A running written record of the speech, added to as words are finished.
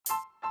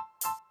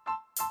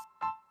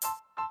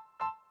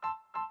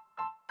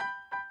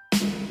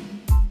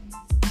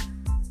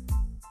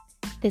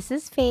This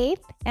is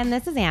Faith. And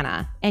this is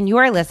Anna. And you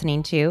are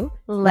listening to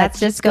Let's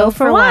Just Go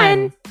for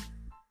One.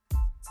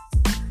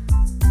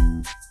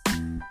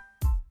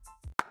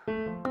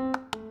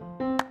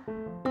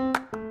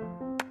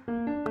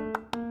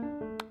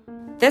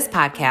 This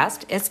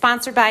podcast is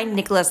sponsored by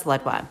Nicholas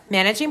Ludwa,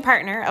 managing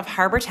partner of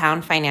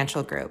Harbortown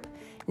Financial Group.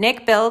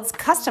 Nick builds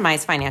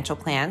customized financial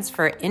plans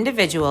for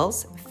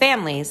individuals,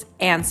 families,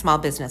 and small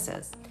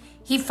businesses.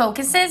 He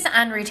focuses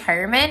on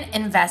retirement,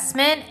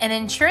 investment, and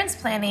insurance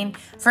planning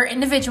for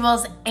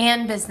individuals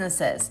and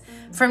businesses.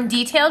 From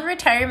detailed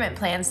retirement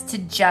plans to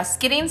just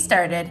getting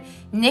started,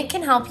 Nick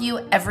can help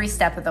you every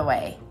step of the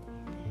way.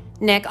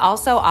 Nick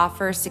also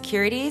offers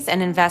securities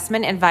and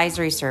investment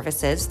advisory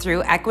services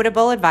through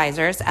Equitable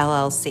Advisors,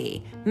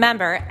 LLC,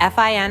 member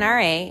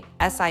FINRA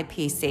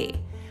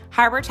SIPC.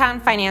 Harbortown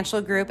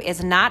Financial Group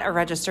is not a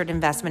registered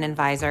investment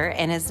advisor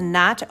and is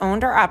not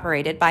owned or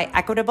operated by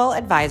Equitable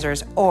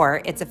Advisors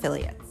or its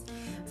affiliates.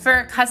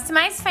 For a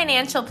customized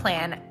financial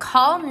plan,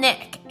 call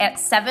Nick at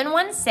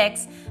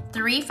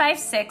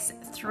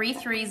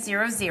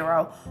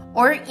 716-356-3300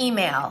 or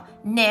email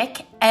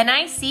Nick,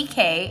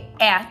 N-I-C-K,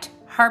 at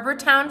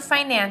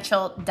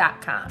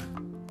harbortownfinancial.com.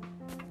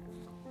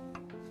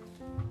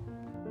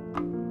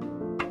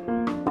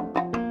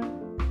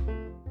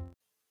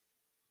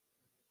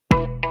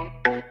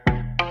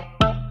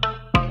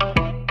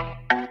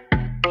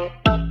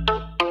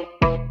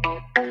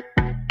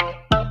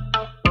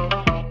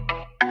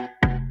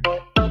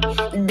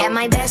 That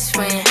my best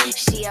friend,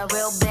 she a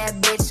real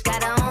bad bitch,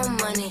 got her own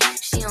money.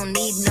 She don't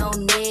need no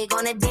nigga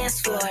on the dance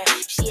floor.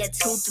 She had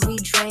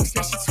 2-3 drinks,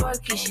 now she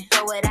twerking. She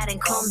throw it out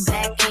and come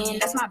back in.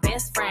 That's my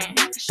best friend.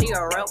 She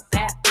a real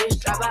bad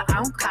bitch, drive her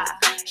own car.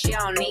 She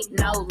don't need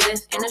no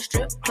lift in a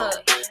strip club.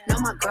 No,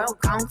 my girl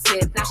gon'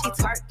 tip. Now she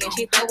twerking,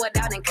 she throw it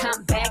out and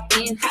come back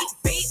in. Hey,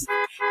 beat,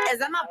 is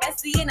that my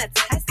bestie in a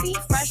tessie?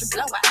 Fresh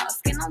blowout,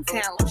 skin on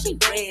tan, look, she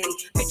ready.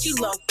 Bitch, you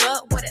look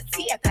good with a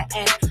T at the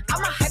end.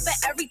 I'm a hyper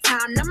every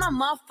time, now my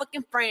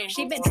motherfucking friend.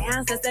 She been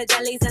down since the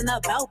jellies and the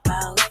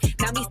bobos.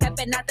 Now me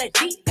stepping out the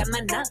Jeep, got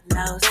my nut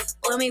nose.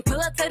 When we pull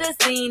up to the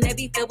scene, they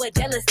be filled with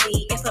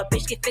jealousy. If a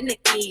bitch get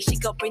finicky, she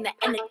gon' bring the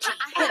energy.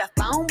 Hit a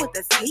phone with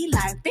a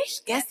T-line,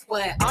 bitch, guess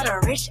what? All the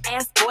rich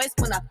ass boys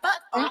wanna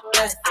fuck on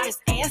us. I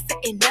just ass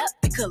sitting up,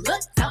 it could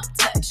look, don't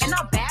touch. And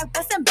I'm back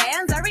bustin'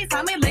 bands every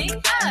time we link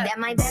up. That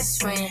my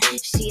best friend,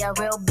 she a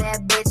real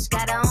bad bitch,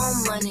 got her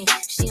own money.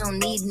 She don't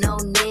need no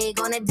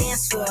nigga on the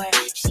dance floor.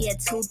 She had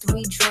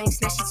 2-3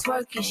 drinks, now she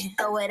twerking. She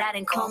throw it out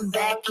and come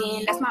back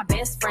in. That's my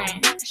best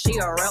friend. She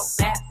a real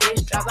bad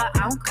bitch, drive her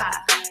own car.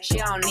 She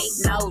don't need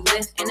no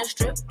lift in a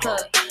strip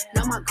club.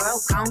 No, my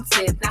girl gon'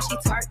 tip. Now she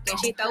twerking,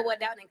 she throw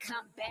it out and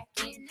come back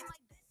in.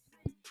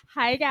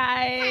 Hi,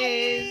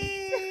 guys.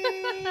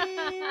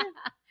 Hi.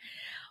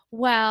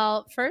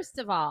 Well, first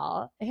of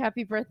all,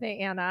 happy birthday,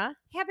 Anna.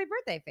 Happy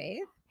birthday,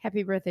 Faith.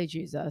 Happy birthday,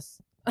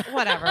 Jesus.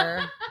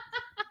 Whatever.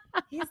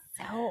 He's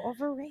so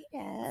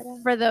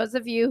overrated. For those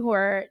of you who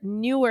are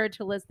newer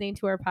to listening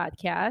to our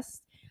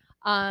podcast,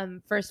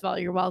 first of all,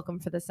 you're welcome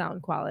for the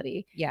sound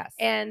quality. Yes.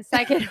 And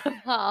second of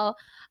all,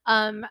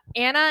 Anna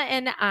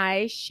and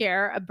I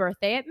share a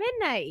birthday at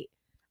midnight.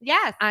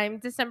 Yes. I'm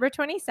December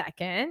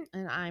 22nd.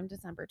 And I'm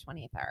December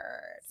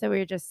 23rd. So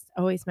we're just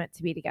always meant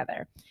to be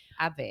together.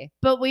 Abby.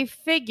 But we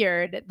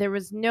figured there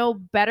was no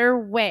better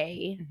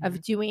way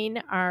of doing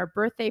our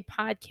birthday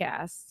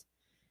podcast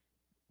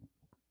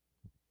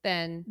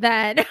Then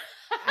than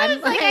I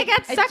was like, I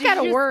got stuck did on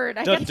a you word.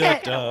 I got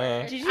stuck on a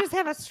word. Did you just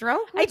have a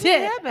stroke? I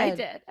did.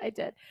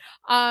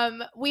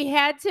 We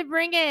had to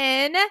bring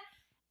in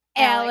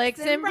Alex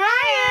and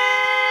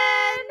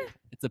Brian.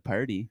 It's a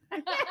party.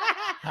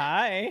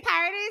 Hi.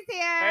 Party's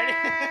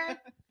here.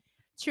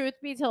 Truth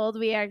be told,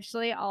 we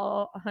actually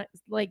all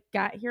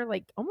got here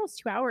almost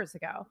 2 hours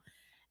ago.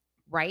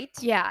 Right?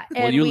 Yeah.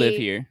 Well, and you live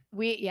here.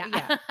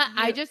 Yeah.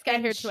 I just got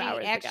here 2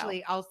 hours ago.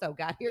 Actually also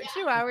got here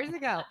 2 hours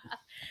ago.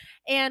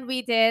 And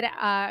we did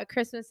a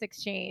Christmas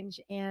exchange,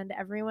 and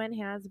everyone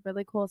has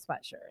really cool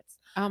sweatshirts.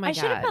 Oh my I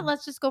should have God. put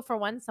Let's Just Go for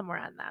One somewhere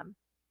on them.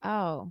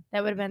 Oh.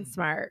 That would have been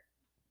smart.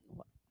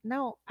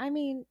 No, I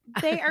mean,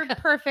 they are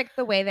perfect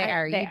the way they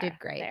are. They You did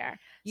great. They are.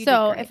 You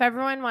So did great. if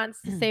everyone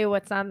wants to say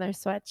what's on their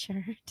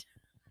sweatshirt,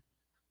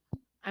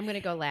 I'm going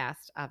to go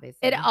last,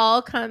 obviously. it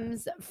all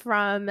comes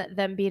from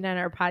them being on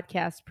our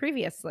podcast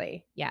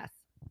previously. Yes.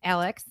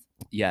 Alex.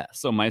 Yeah.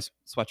 So my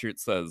sweatshirt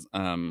says,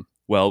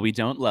 well, we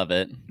don't love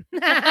it.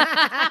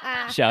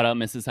 Shout out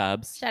Mrs.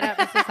 Hobbs. Shout out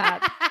Mrs.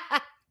 Hobbs.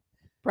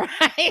 Brian.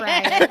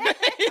 Brian.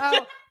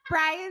 Oh,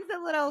 Brian's a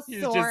little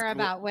He's sore just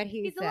about what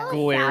he he's a says.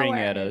 little Glaring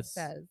sour, at it us.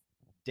 Says.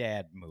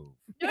 Dad move.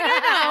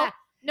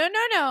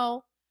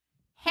 No.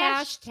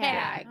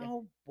 Hashtag.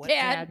 Oh, what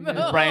Dad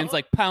move. Brian's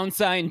like,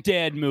 £,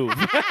 dad move.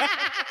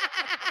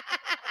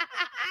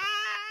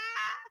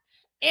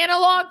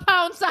 Analog $. Analog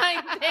pound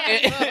sign.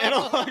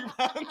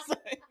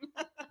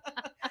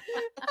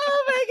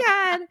 Oh my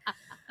God.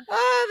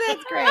 Oh,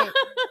 that's great.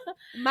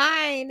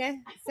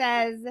 Mine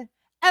says,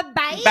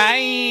 bye.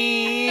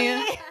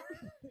 Bye.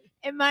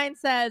 And mine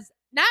says,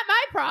 not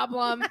my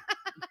problem,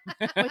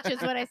 which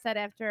is what I said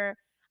after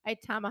I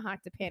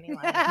tomahawked a panty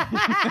liner.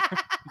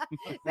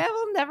 That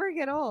will never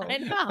get old. I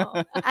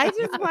know. I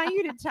just want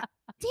you to tell.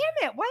 Damn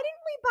it! Why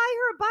didn't we buy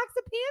her a box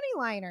of panty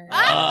liners?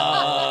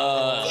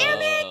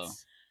 Damn it!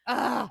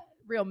 Ugh,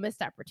 Real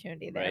missed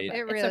opportunity there. Right. but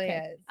it it's really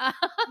okay. is.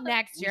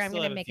 Next We year, I'm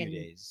still gonna have a make few a.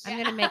 days. I'm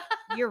gonna make.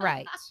 You're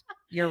right.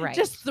 You're right.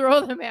 Just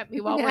throw them at me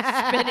while we're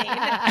spinning.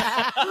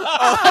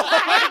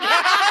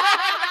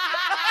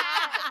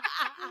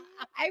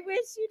 I wish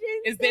you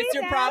didn't. Is this say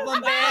your that.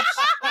 problem, bitch?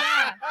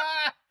 Yeah.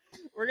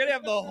 We're gonna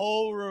have the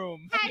whole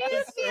room. How do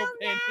you feel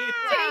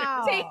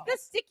now? Take the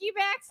sticky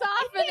backs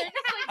off and then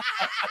just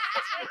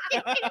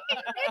like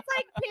It's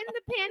like pin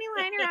the panty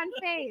liner on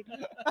fade.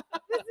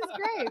 This is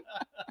great.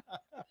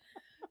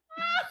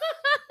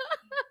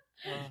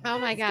 Oh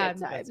my God.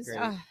 That's great.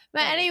 Ugh.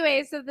 But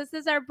anyway, so this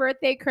is our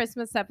birthday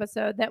Christmas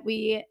episode that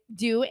we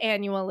do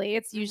annually.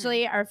 It's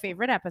usually our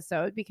favorite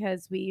episode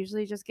because we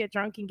usually just get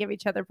drunk and give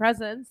each other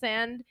presents,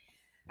 and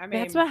I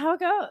mean, that's how it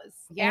goes.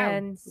 yeah,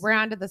 And we're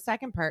on to the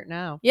second part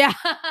now. yeah.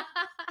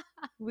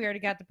 We already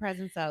got the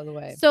presents out of the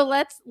way. So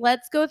let's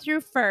go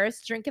through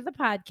first drink of the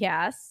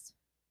podcast.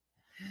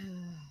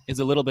 Is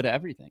a little bit of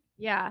everything.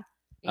 Yeah.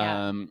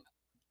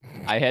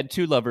 I had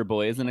 2 lover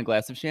boys and a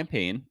glass of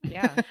champagne.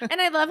 Yeah.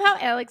 And I love how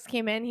Alex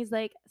came in. He's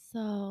like, so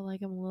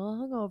like I'm a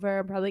little hungover.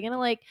 I'm probably gonna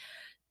like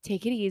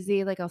take it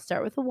easy. Like I'll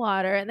start with the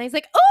water. And then he's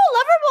like,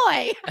 oh,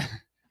 lover boy.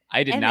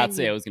 I did And not then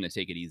say you- I was going to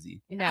take it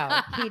easy. No,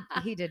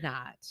 he did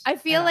not. I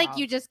feel at like all.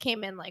 you just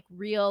came in like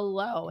real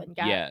low and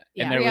got Yeah,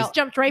 and there real- was-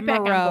 jumped right back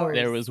on Morose. board.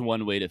 There was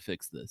one way to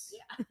fix this.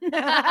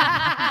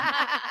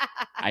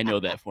 I know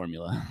that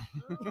formula.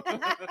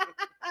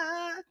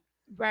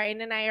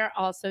 Brian and I are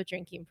also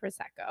drinking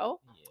Prosecco.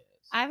 Yes.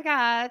 I've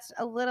got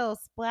a little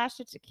splash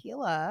of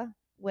tequila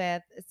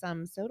with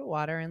some soda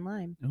water and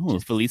lime. Oh,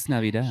 Feliz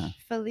Navidad.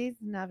 Feliz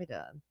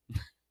Navidad.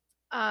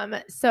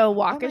 So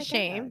walk my of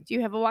shame. God. Do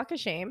you have a walk of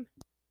shame?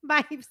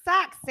 My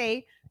socks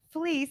say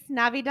Feliz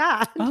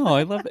Navidad. Oh,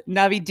 I love it.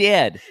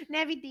 Navidad.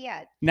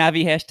 Navidad.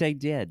 Navi hashtag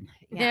dead.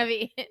 Yeah.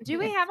 Navi. Do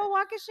we have a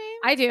walk of shame?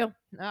 I do.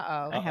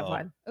 Uh-oh. I have Uh-oh.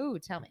 one. Ooh,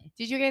 tell me.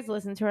 Did you guys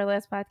listen to our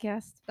last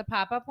podcast? The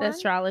pop-up The one?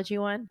 astrology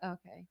one?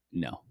 Okay.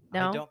 No,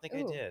 No. I don't think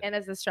I Ooh. did. And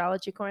as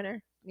astrology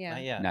corner? Yeah.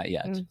 Not yet. not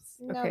yet.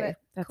 No, Okay. that-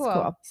 That's cool.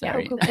 cool.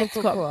 Sorry. Cool, That's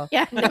cool, cool. cool.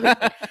 Yeah. No big,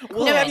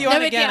 We'll No, have you no on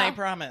big again, I deal.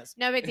 promise.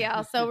 no big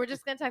deal. So we're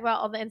just going to talk about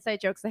all the inside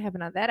jokes that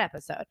happened on that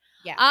episode.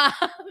 Yeah.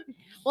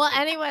 Well,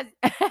 anyways,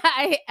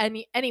 I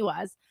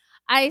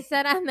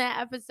said on that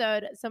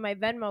episode, so my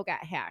Venmo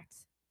got hacked.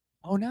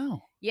 Oh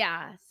no.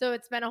 Yeah. So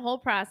it's been a whole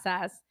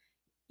process.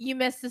 You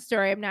missed the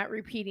story. I'm not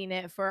repeating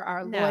it for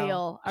our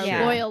No.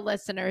 Yeah. loyal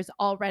listeners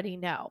already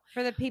know.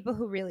 For the people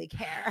who really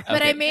care.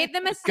 But I Okay. made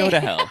the mistake. Go to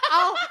hell.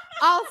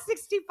 all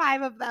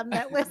 65 of them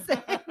that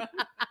listen.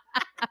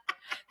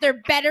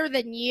 They're better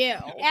than you.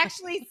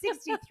 Actually,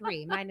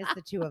 63 minus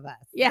the 2 of us.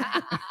 Yeah.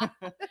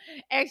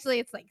 Actually,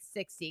 it's like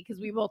 60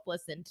 because we both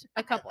listened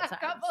a couple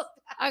times.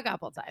 A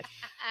couple times.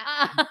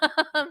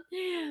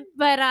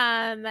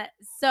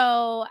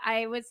 So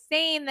I was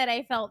saying that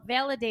I felt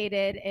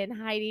validated in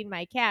hiding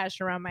my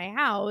cash around my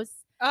house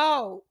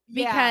Oh,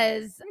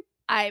 because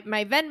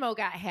my Venmo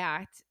got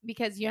hacked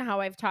because you know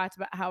how I've talked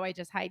about how I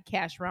just hide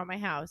cash around my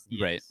house.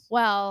 Right.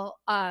 Well,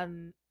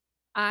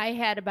 I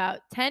had about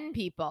 10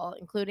 people,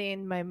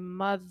 including my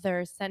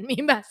mother, send me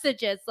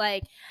messages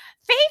like,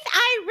 Faith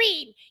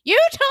Irene, you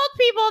told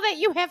people that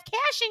you have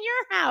cash in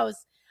your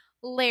house.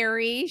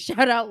 Larry,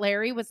 shout out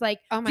Larry, was like,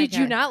 Oh my did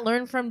you God. not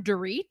learn from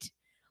Dorit?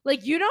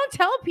 Like, you don't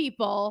tell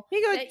people.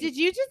 He goes, that did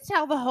you just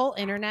tell the whole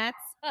internet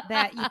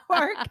that your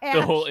cash?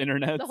 The whole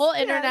internet. the whole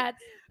Yes. internet.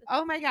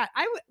 Oh my God.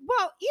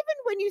 Well, even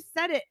when you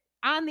said it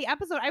on the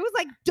episode, I was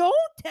like, don't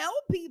tell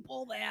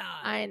people that.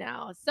 I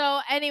know. So,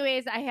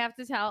 anyways, I have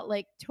to tell,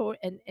 like,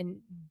 and Dan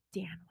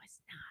was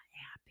not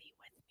happy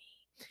with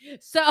me.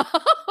 So,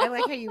 I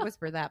like how you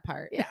whisper that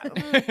part. Yeah.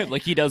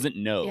 Like he doesn't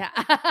know. Yeah.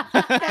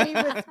 He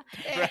was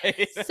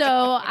Right. So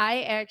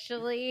I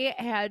actually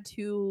had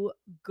to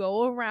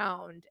go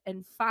around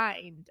and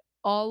find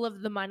all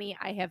of the money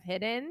I have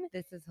hidden.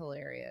 This is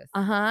hilarious.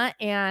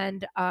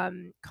 And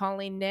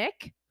calling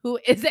Nick, who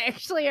is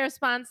actually our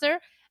sponsor,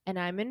 and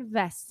I'm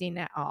investing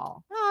it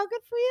all. Oh,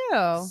 good for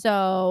you.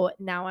 So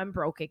now I'm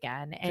broke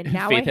again, and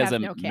now Faith I have has a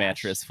no cash.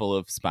 mattress full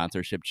of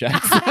sponsorship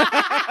checks.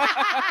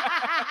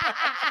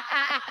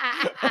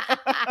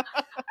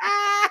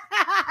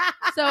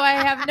 So I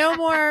have no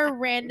more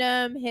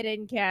random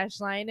hidden cash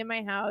lying in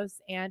my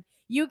house, and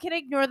you can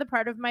ignore the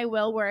part of my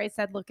will where I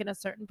said look in a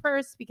certain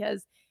purse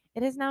because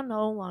it is now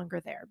no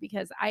longer there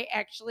because I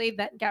actually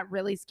then got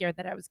really scared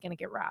that I was going to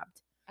get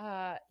robbed.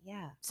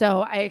 Yeah.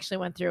 So I actually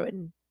went through it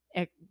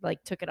and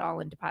like took it all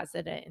and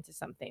deposited it into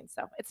something.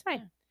 So it's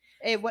fine.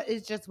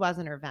 It just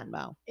wasn't her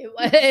Venmo.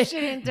 It She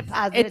didn't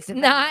deposit It's it to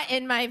not Venmo.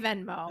 in my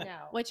Venmo, No.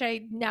 which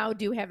I now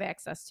do have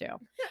access to.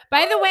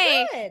 By the Oh,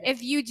 way, good.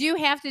 if you do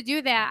have to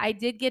do that, I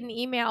did get an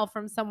email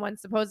from someone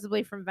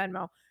supposedly from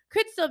Venmo,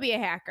 could still be a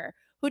hacker,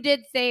 who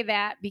did say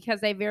that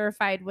because I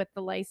verified with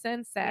the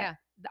license that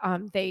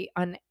they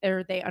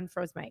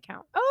unfroze my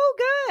account. Oh,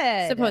 Oh,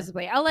 good.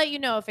 Supposedly. I'll let you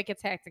know if it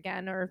gets hacked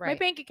again or if my Right.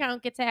 bank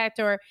account gets hacked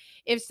or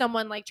if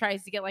someone like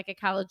tries to get like a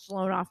college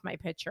loan off my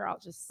picture. I'll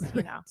just,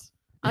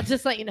 I'll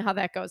just let you know how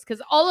that goes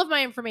because all of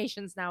my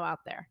information's now out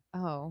there.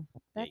 Oh,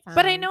 that's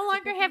But I no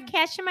longer have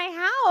cash in my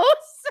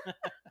house.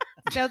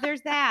 So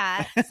there's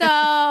that.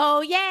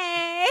 So,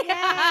 yay.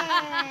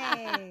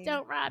 Yay.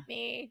 Don't rob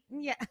me.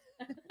 Yeah.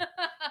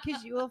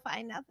 Because you will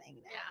find nothing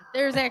now.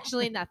 There's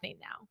actually nothing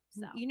now.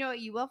 So You know what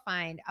you will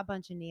find? A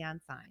bunch of neon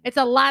signs. it's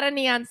a lot of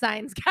neon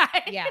signs, guys.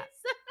 Yeah.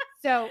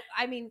 So,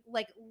 I mean,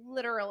 like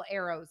literal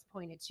arrows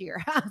pointed to your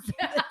house.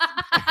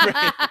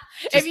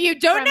 If you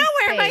don't from know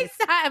where space.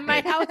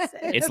 my house is,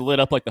 It's lit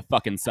up like the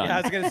fucking sun. Yeah,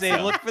 I was gonna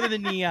say, look for the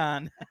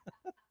neon.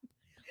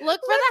 look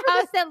for the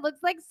house that looks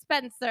like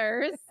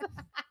Spencer's.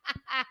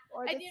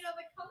 Or And the-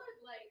 the colored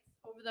lights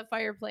over the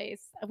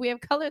fireplace. We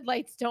have colored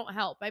lights don't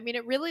help. I mean,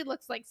 it really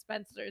looks like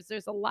Spencer's.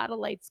 There's a lot of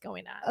lights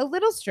going on. a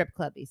little strip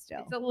clubby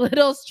still. It's a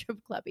little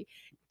strip clubby.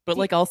 but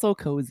like also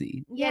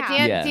cozy. Yeah, Yeah.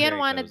 Dan, Yeah. Dan Very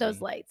wanted those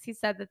cozy. lights. He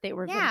said that they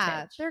were Yeah,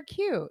 vintage. they're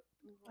cute.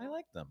 I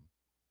like them.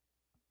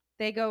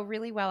 They go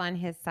really well on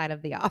his side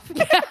of the office.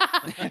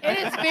 It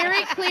is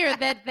very clear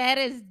that that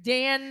is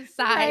Dan's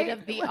side Right,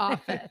 of the right.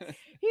 office.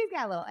 He's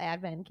got a little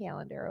advent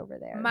calendar over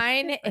there.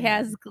 Mine Good for him.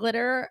 has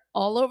glitter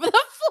all over the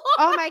floor.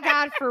 Oh my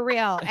God, for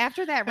real.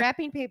 After that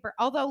wrapping paper,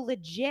 although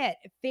legit,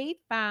 Faith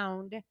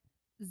found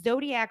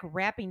Zodiac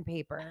wrapping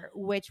paper,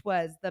 which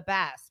was the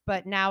best.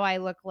 But now I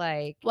look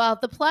like Well,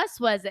 the plus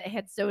was it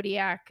had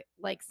Zodiac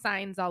like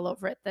signs all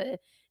over it. The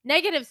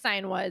negative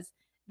sign was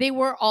they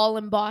were all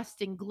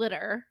embossed in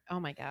glitter. oh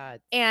my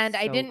God. And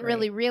I So didn't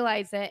really great.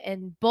 realize it.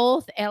 And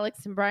both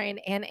Alex and Brian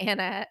and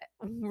Anna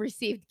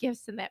received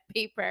gifts in that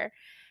paper.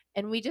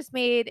 And we just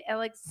made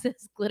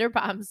Alex's glitter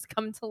bombs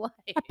come to life.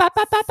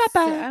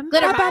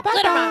 Glitter bomb,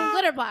 glitter bomb,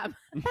 glitter bomb.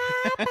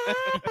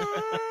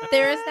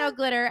 There is now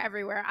glitter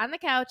everywhere on the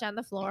couch, on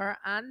the floor,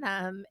 on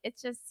them.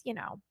 It's just,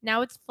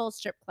 now it's full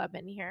strip club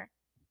in here.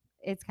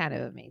 It's kind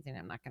of amazing.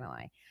 I'm not gonna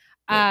lie.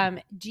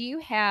 Do you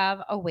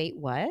have a wait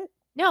what?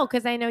 No,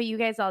 because I know you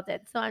guys all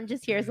did. So I'm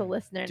just here as a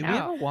listener Do now. we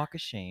have a walk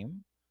of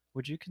shame?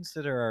 Would you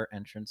consider our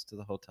entrance to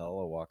the hotel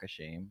a walk of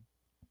shame?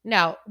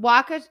 No,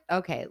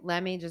 okay,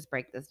 let me just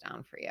break this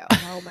down for you.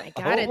 Oh my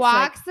God. It's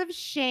Walks of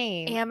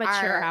shame. amateur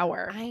are-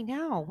 hour. I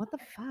know. What the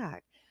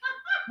fuck?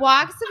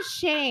 Walks of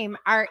shame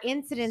are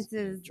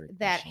incidences Drink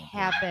that champagne.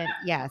 happen.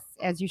 Yes,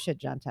 as you should,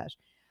 John Tesh.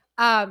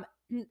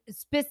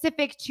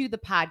 Specific to the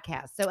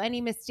podcast. So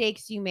any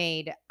mistakes you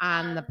made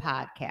on the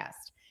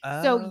podcast.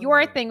 So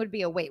your Oh, thing would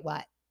be a wait,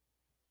 what?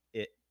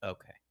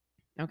 Okay.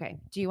 Okay.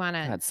 Do you want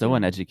to? God, so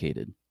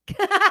uneducated.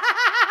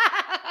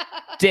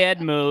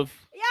 Dad move.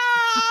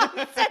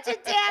 Yeah, such a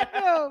dad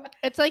move.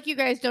 It's like you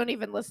guys don't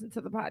even listen to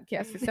the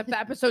podcast except the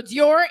episodes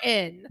you're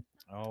in.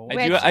 Oh,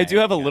 I do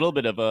have a okay. little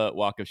bit of a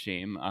walk of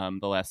shame.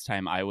 The last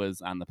time I was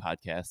on the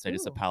podcast, I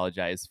just Ooh.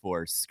 apologized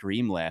for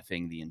scream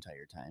laughing the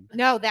entire time.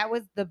 No, that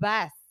was the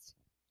best.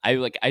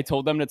 I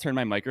told them to turn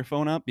my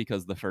microphone up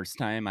because the first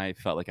time I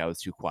felt like I was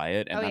too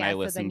quiet, and Oh, then yeah, I so then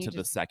listened you to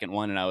the just- second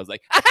one and I was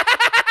like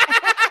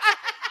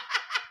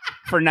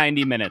for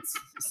 90 minutes.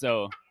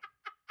 So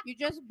You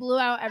just blew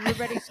out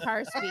everybody's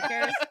car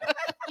speakers.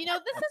 This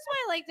is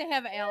why I like to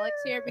have Alex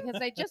here because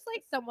I just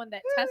like someone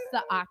that tests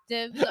the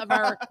octaves of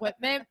our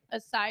equipment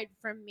aside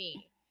from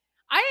me.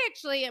 I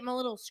actually am a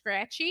little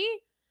scratchy.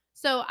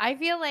 So I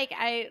feel like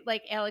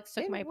Alex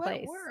took In my what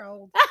place.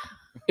 world?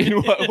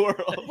 in what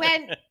world?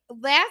 When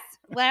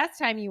last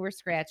time you were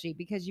scratchy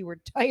because you were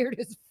tired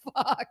as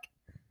fuck.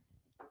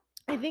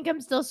 I think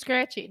I'm still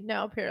scratchy.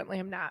 No, apparently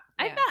I'm not.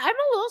 Yeah. I'm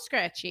a little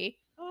scratchy.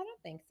 Oh, I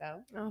don't think so.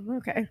 Oh,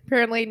 okay.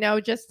 Apparently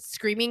no, just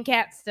screaming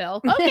cat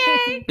still.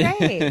 Okay.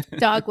 Great.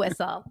 Dog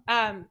whistle.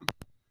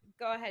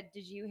 Go ahead.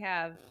 Did you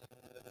have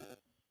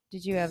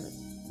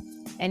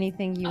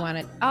anything you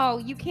wanted? Oh,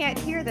 you can't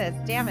hear this.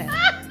 Damn it.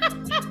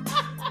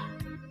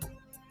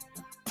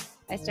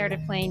 I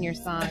started playing your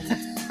song.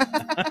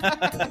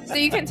 So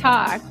you can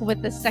talk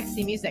with the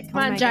sexy music. Come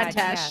Oh on, my John God,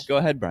 Tesh. yeah. Go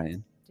ahead,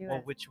 Brian. Do Well,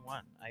 it. which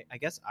one? I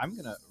guess I'm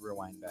gonna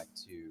rewind back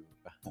to.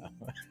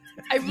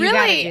 I You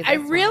gotta do this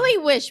one.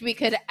 really wish we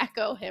could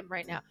echo him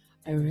right now.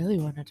 I really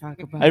want to talk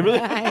about I really-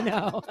 it. I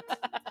know.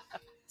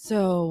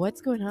 So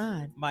what's going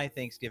on? my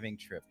Thanksgiving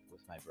trip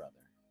with my brother.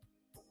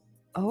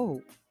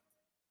 Oh,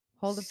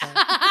 hold it.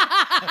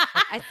 I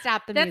That's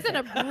stopped the an music.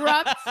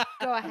 abrupt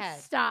Go ahead.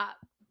 stop.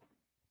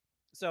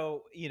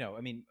 So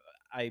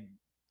I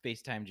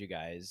FaceTimed you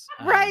guys.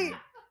 Right.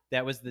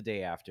 That was the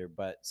day after,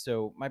 but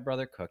so my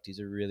brother cooked. He's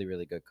a really,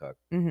 really good cook,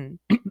 Mm-hmm.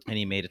 and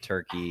he made a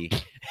turkey.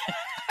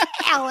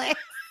 Alex.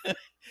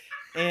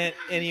 and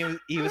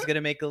he was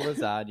gonna make a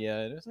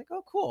lasagna, and it was like,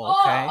 oh, cool,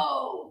 okay,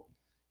 Oh,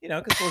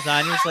 because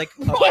lasagna is like,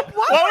 What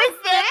was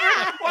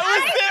that? What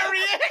was that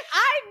reaction?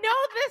 I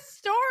know this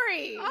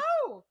story.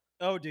 Oh.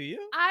 oh, do you?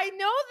 I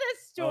know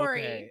this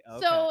story. Okay,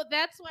 So okay.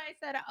 that's why I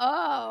said,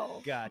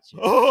 oh. Gotcha.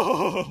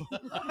 Oh.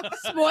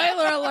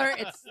 Spoiler alert,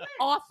 it's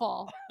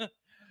awful.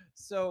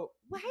 So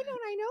Why don't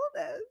I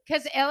know this?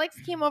 Because Alex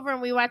came over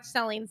and we watched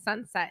Selling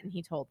Sunset, and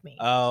he told me.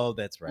 oh,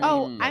 that's right.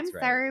 Oh, Mm. I'm That's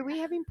right. sorry. Are we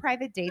having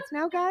private dates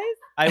now, guys?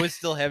 I was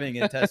still having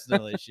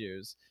intestinal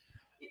issues.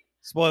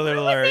 Spoiler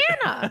alert.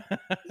 Anna.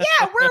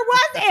 Yeah, where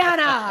was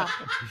Anna?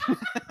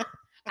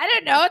 I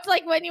don't know. It's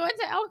like when you went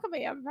to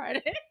Alchemy on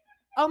Friday.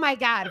 Oh my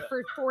God,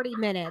 for 40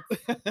 minutes.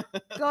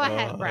 Go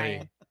ahead, Oy.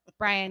 Brian.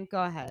 Brian,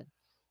 go ahead.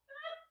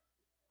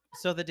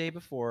 So the day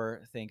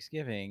before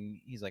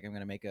Thanksgiving, he's like, I'm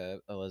gonna make a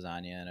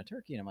lasagna and a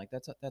turkey, and I'm like,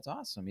 that's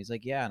awesome. He's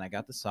like, yeah, and I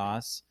got the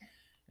sauce,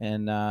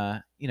 and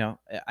you know,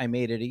 I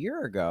made it a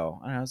year ago,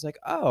 and I was like,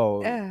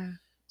 oh,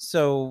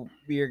 so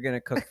you're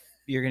gonna cook,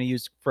 you're gonna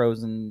use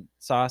frozen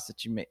sauce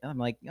that you made. I'm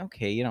like,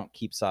 okay, you don't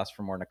keep sauce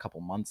for more than a couple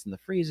months in the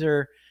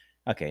freezer.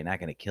 Okay, not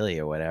gonna kill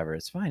you, whatever.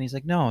 It's fine. He's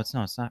like, no, it's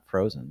not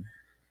frozen.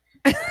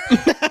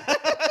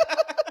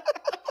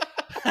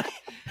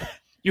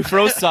 You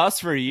froze sauce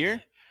for a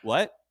year?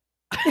 What?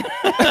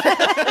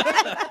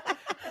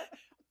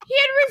 He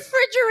had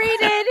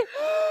refrigerated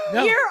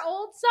No. your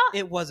old sauce.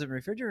 It wasn't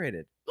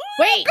refrigerated.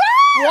 Wait,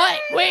 what?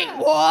 Wait,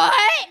 what?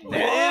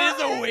 It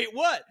is a wait,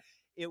 what?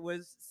 It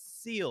was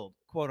sealed,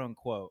 quote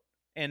unquote.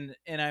 And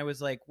I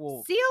was like,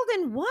 well, Sealed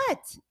in what?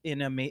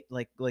 in a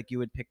like you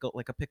would pickle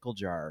like a pickle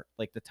jar,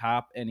 like the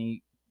top, and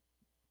he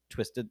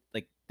twisted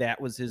like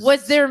that was his.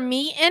 Was there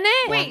meat in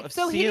it? Form Wait, of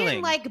so he sealing.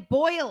 didn't like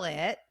boil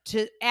it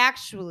to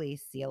actually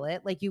seal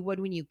it like you would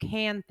when you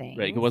can things.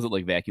 Right, it wasn't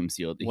like vacuum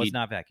sealed. It was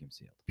not vacuum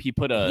sealed. He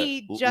put a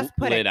He just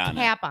put a lid on it.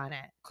 cap on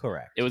it.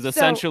 Correct. It was So-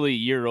 essentially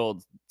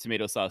year-old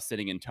tomato sauce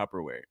sitting in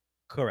Tupperware,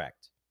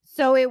 correct.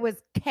 So it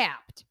was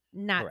capped,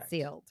 not Correct.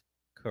 sealed.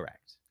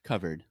 Correct.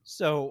 covered.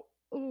 So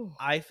Ooh.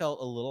 I felt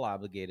a little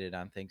obligated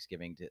on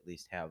Thanksgiving to at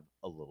least have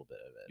a little bit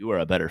of it. You are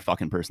a better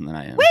fucking person than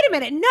I am. Wait a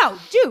minute. No,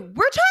 dude,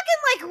 we're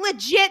talking like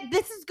legit.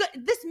 This is good.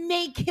 This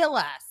may kill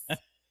us.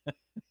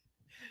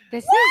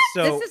 This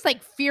So- is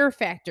like Fear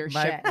Factor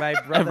shit. My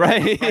brother,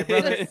 Right. my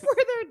brother, Just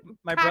further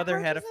my brother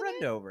had a cockroaches in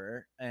friend it?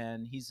 over,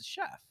 and he's a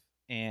chef,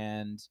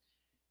 and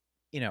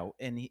you know,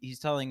 and he's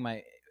telling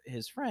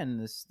his friend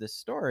this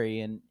story,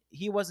 and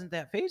he wasn't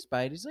that fazed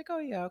by it. He's like, "Oh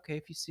yeah, okay,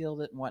 if you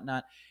sealed it and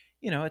whatnot,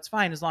 you know, it's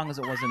fine as long as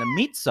it wasn't a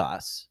meat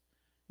sauce."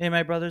 And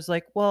my brother's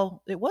like,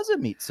 "Well, it was a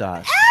meat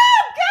sauce."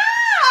 Oh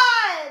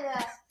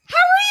God! How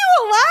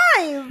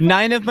are you alive?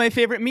 9 of my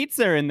favorite meats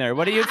are in there.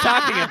 What are you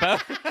talking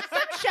about?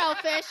 Some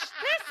shellfish.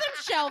 There's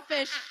some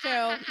shellfish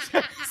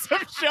too.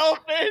 Some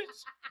shellfish.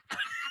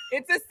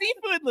 It's a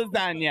seafood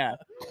lasagna.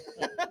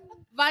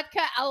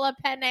 Vodka alla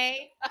penne.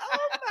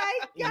 Oh my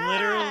God!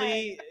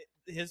 Literally,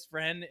 his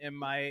friend and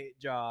my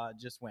jaw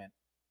just went,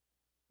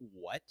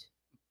 "What?"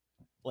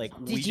 Like,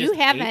 we Did you just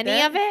have ate any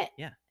that? of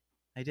it?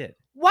 I did.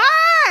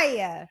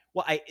 Why?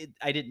 Well,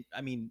 I didn't.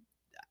 I mean,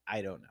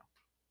 I don't know.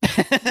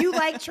 You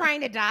like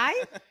trying to die?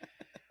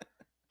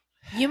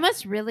 You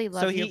must really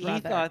love So your he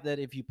brother. thought that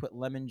if you put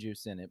lemon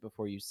juice in it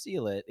before you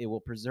seal it, it will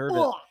preserve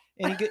Ugh.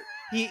 it. And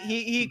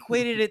he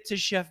equated it to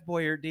Chef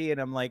Boyardee, and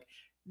I'm like,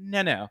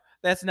 no,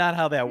 that's not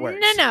how that works.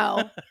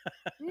 No.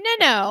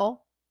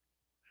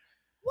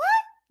 What?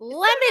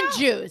 Lemon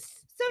juice.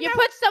 So You now-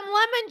 put some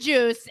lemon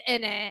juice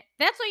in it.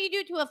 That's what you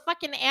do to a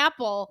fucking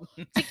apple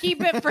to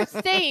keep it for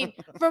staying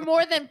for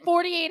more than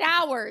 48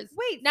 hours.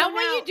 Wait. Now so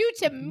what you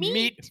do to meat?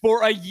 Meat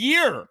for a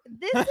year.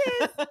 This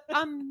is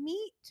a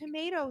meat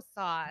tomato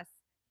sauce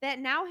that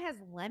now has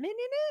lemon in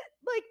it.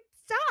 Like,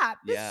 stop.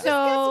 This Yeah. just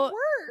So, gets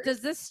worse.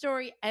 Does this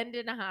story end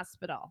in a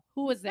hospital?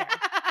 Who was there?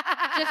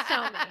 Just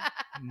tell me.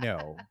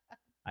 No,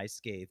 I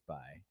scathed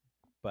by,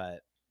 but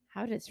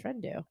How did his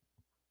friend do?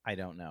 I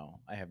don't know.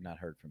 I have not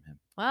heard from him.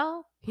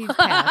 Well, He's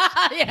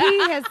passed. yeah. He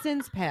has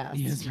since passed.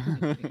 Yes.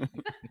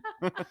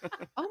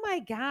 Oh my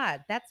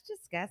God, that's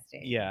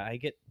disgusting. Yeah, I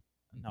get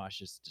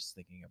nauseous just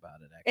thinking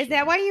about it. Actually, Is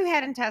that why you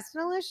had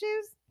intestinal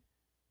issues?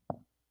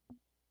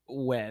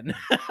 When?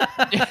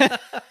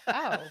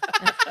 Oh,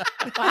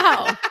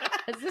 Wow.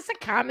 Is this a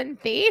common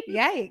theme?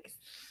 yikes.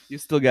 You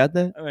still got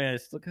that? I mean, I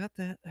still got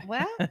that.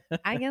 Well,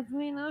 I guess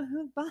we know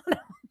who's bottom.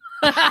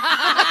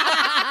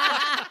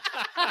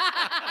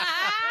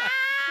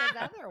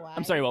 Because otherwise,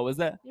 I'm sorry, what was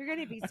that? you're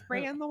gonna be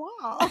spraying the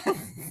walls.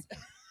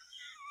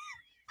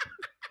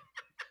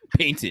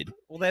 Painted.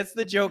 Well, that's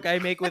the joke I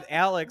make with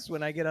Alex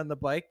when I get on the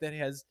bike that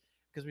has,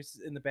 because we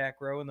sit in the back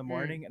row in the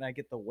morning and I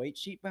get the white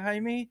sheet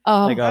behind me.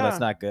 Oh, Like, oh, Ah. that's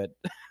not good.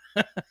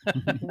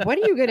 What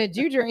are you gonna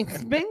do during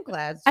spin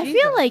class? I feel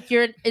Jesus. like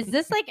is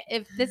this like,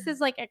 if this is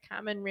like a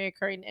common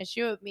reoccurring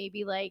issue, it may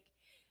be like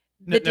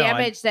No, the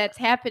damage that's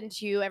happened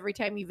to you every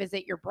time you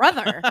visit your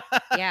brother.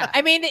 yeah.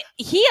 I mean,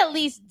 he at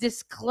least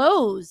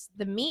disclosed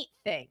the meat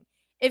thing.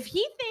 If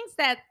he thinks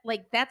that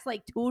like that's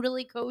like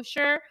totally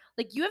kosher,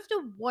 like you have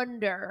to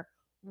wonder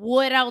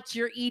what else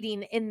you're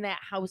eating in that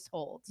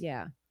household.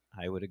 Yeah.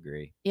 I would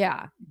agree.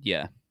 Yeah.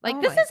 Yeah. Like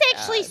Oh this my is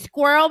actually God.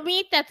 squirrel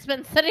meat that's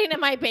been sitting in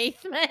my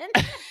basement.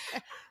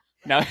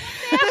 Now,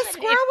 The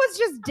squirrel was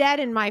just dead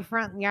in my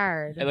front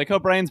yard. I like how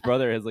Brian's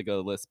brother has like a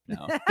lisp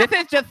now. This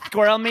is just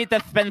squirrel meat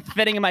that's been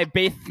sitting in my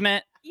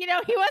basement. he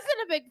wasn't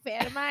a big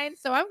fan of mine,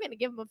 so I'm gonna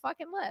give him a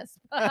fucking lisp.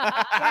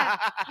 Yeah,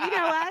 you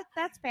know what?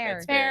 That's fair.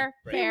 That's fair,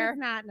 Right. He fair. was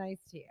not nice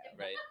to you.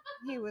 Right.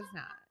 He was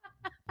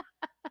not.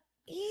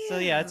 So,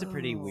 yeah, it's a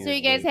pretty Ew. weird So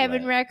you guys way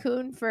having to-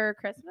 raccoon for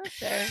Christmas?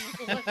 Or...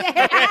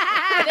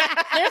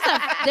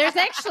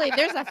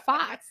 there's a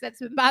fox that's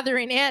been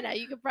bothering Anna.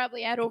 You could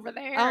probably head over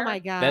there. Oh my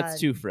god. That's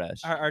too fresh.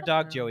 Our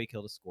dog Oh. Joey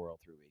killed a squirrel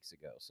 3 weeks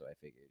ago, so I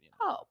figured,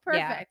 Oh,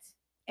 Yeah. perfect.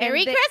 And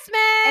Merry they-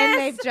 Christmas. And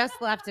they've just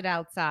left it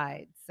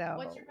outside. So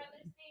What's your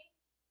brother's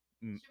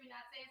name? Mm. Should we not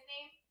say his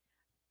name?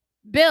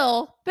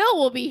 Bill. Bill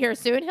will be here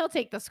soon. He'll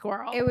take the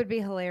squirrel. it would be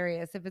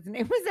hilarious if his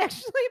name was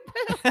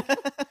actually Bill.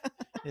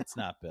 it's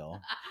not Bill.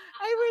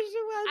 I wish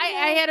it was.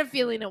 I had a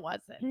feeling it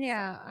wasn't.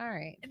 Yeah. All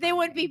right. They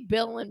would be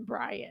Bill and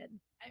Brian.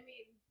 I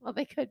mean, well,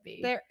 they could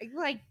be.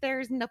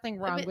 There's nothing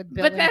wrong But- with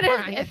Bill. but and then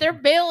Brian. if they're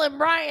Bill and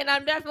Brian,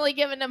 I'm definitely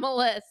giving them a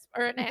lisp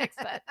or an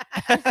accent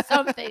or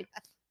something.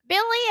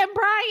 Billy and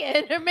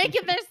Brian are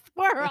making their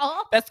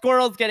squirrel. That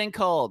squirrel's getting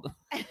cold.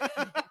 Come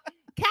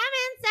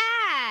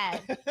inside.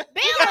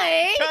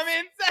 Billy, Come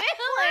inside.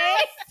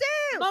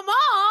 Billy, Mama,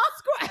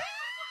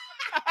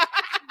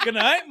 Good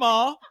night,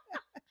 Ma.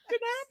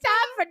 it's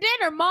time for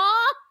dinner, Ma.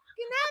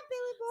 Good night,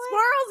 Billy boy.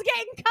 Squirrel's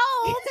getting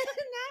cold.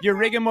 Your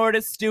rigor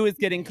mortis stew is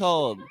getting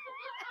cold.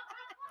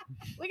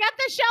 We got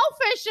the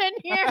shellfish in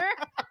here.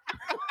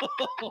 I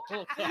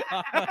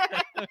feel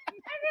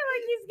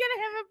like he's gonna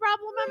have a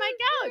problem on my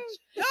couch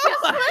just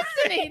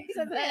listening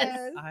to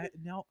this.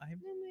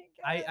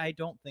 I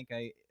don't think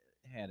I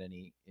had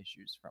any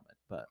issues from it,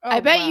 but I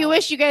Oh, bet you wow.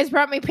 wish you guys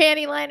brought me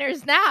panty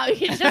liners now.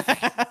 You could just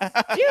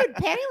Dude,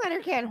 panty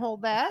liner can't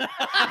hold that.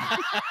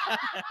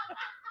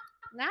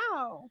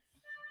 No.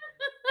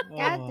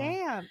 God Oh,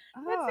 damn.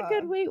 That's a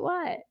good wait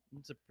what?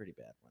 It's a pretty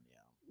bad one,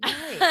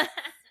 yeah.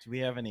 Do we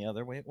have any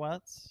other wait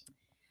whats?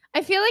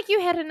 I feel like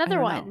you had another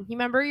don't one. know. You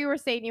remember you were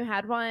saying you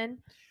had one?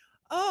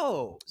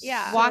 Oh,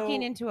 Yeah.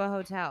 Walking so- into a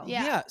hotel.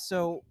 Yeah.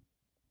 So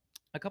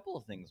a couple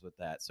of things with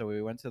that. So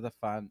we went to the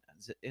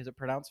is it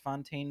pronounced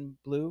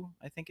Fontainebleau?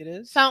 I think it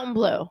is. Fountain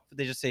blue.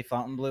 They just say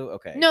Fontainebleau.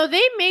 Okay. No,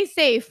 they may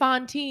say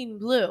Fontaine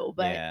blue,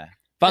 but yeah.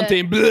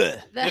 Fontainebleau.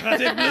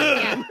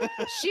 the,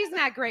 She's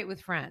not great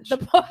with French. the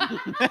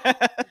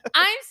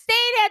I'm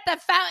staying at the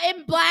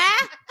Fountain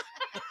Black.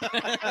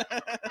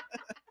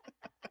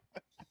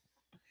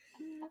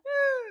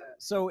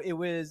 So it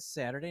was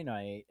Saturday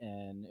night,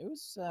 and it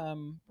was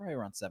probably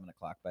around 7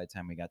 o'clock by the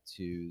time we got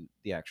to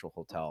the actual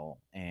hotel.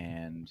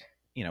 And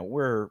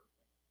we're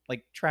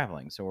like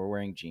traveling, so we're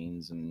wearing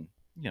jeans and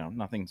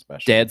nothing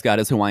special. Dad's got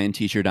his Hawaiian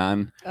t-shirt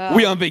on.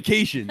 We on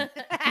vacation.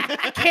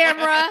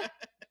 Camera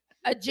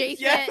adjacent.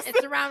 Yes.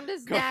 It's around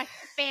his Go- neck.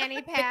 fanny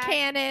The pack.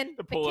 cannon.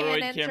 The The Polaroid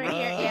cannon's camera. right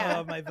here.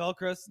 Yeah. My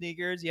Velcro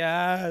sneakers,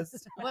 yes.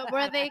 What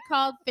were they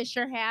called?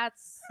 Fisher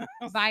hats?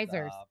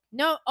 Visors. Stop.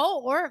 No.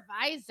 Oh, or a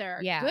visor.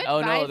 Yeah. Good Oh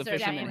no, visor, the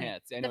fisherman definitely.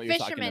 hats. I know The what you're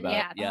talking fisherman about.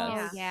 hats. Yes. Oh,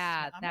 Yeah.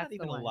 yeah. I'm That's not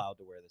even the one. allowed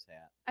to wear this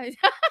hat.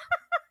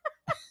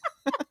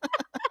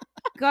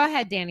 Go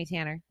ahead, Danny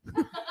Tanner.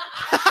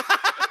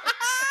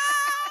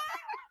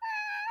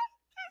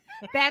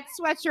 That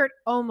sweatshirt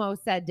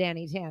almost said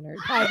Danny Tanner,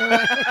 by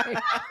the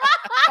way.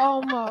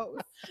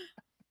 Almost.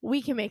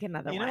 We can make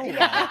another You one. know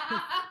Yeah.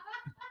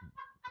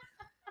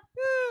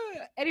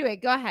 Anyway,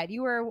 go ahead.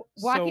 You were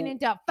walking So,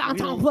 into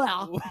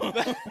Fontainebleau.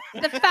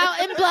 The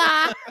Fountain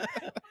Blanc.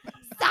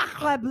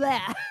 Sacre bleu.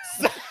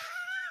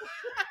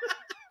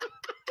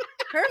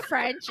 Her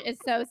French is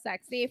so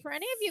sexy. For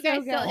any of you So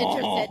guys still good.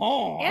 interested,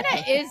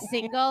 Anna is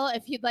single.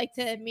 If you'd like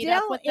to meet up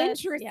Still with us,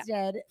 yeah.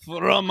 interested.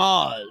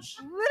 Fromage.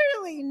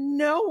 Literally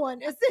no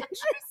one is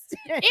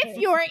interested. If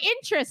you're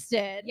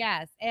interested,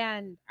 yes,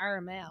 and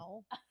our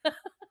male.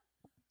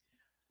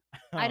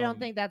 I don't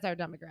think that's our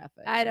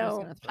demographic. I I'm just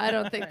gonna don't. throw I that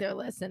don't out think there. they're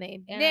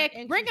listening. And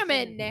Nick, bring them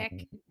in,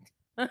 interested.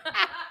 Nick.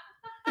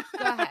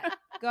 Go ahead.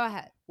 Go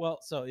ahead. Well,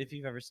 so if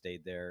you've ever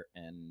stayed there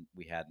and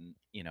we hadn't,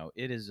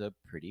 it is a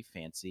pretty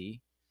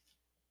fancy,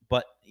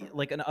 but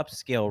like an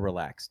upscale,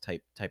 relaxed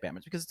type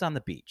atmosphere because it's on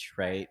the beach,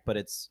 right? But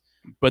it's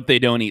But they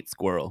don't eat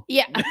squirrel.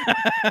 Yeah,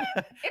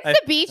 it's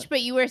the beach,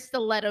 but you wear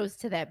stilettos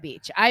to that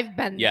beach. I've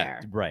been Yeah.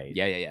 there. right.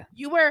 Yeah.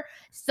 You wear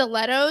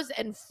stilettos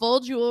and full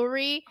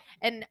jewelry,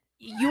 and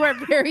you are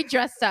very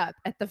dressed up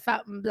at the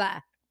Fountain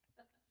Blanc.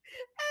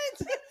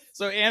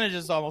 So Anna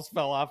just almost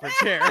fell off her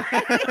chair.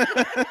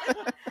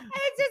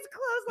 I just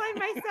clotheslined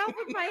myself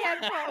with my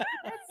headphones.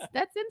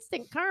 That's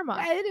instant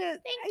karma. It is.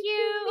 Thank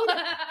you.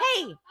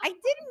 Hey, I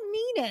didn't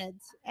mean it.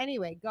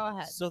 Anyway, go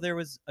ahead. So there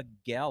was a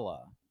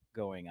gala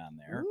going on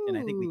there, and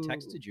I think we Ooh.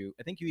 texted you.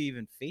 I think you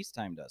even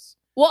FaceTimed us.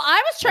 Well,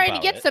 I was trying to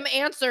About get it. some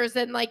answers,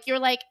 and you're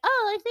like,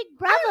 oh, I think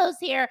Bravo's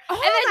here, and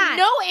Hold then on.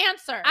 no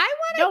answer. I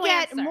want to No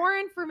get answer. more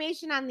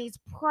information on these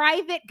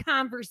private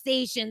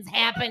conversations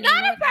happening. Not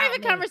a without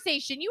private me.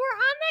 conversation. You were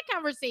on that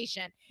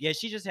conversation. Yeah,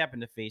 she just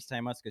happened to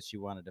FaceTime us because she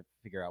wanted to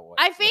figure out what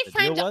I what the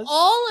deal FaceTimed was.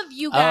 all of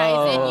you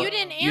guys, and Oh, you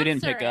didn't answer. You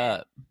didn't pick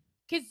up.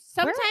 Because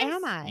Where sometimes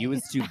am I? You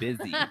was too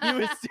busy. You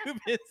was too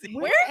busy.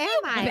 Where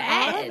am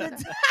I? All of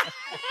the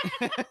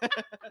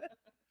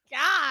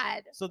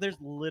God. So there's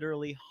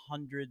literally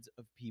hundreds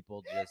of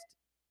people just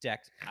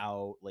decked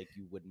out like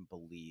you wouldn't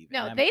believe.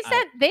 No, And they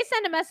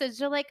sent a message.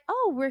 They're like,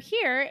 "Oh, we're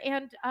here,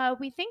 and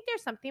we think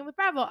there's something with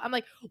Bravo." I'm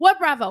like, "What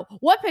Bravo?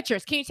 What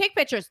pictures? Can you take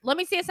pictures? Let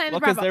me see a sign of Well,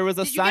 the because Bravo." there was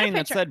a Did you get sign that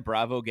picture? said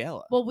Bravo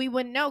Gala. Well, we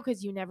wouldn't know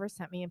because you never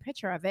sent me a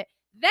picture of it.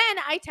 Then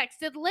I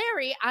texted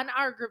Larry on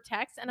our group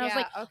text, and I was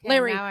like,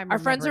 "Larry, our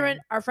friends are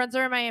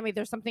in Miami.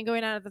 There's something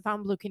going on at the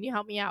Fontainebleau. Can you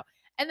help me out?"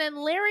 And then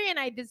Larry and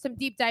I did some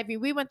deep diving.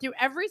 We went through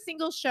every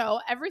single show,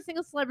 every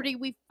single celebrity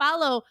we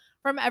follow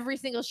from every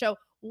single show,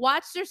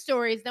 watched their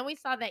stories. Then we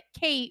saw that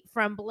Kate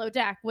from Below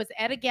Deck was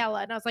at a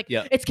gala, and I was like,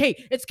 Yeah. "It's Kate,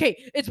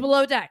 it's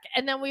Below Deck."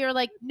 And then we were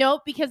like,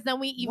 "Nope," because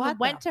then we even What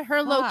went the to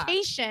her fuck?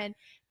 location,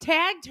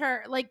 tagged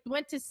her, like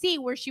went to see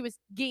where she was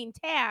getting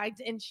tagged,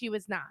 and she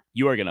was not.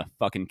 You are gonna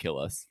fucking kill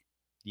us.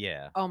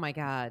 Yeah. Oh my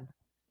God.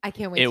 I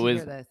can't wait It to was-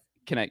 hear this.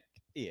 Can I?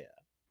 Yeah.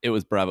 It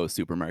was Bravo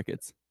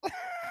Supermarkets.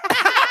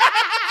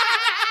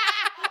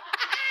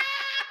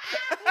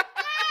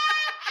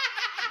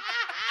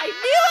 I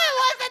knew it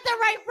wasn't the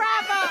right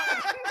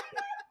Bravo.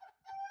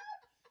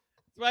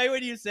 That's why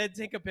when you said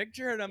take a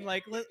picture, and I'm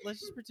like, let's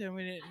just pretend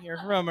we didn't hear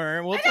from her.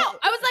 And we'll I know.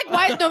 I was like,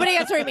 why is nobody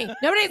answering me?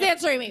 Nobody's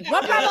answering me.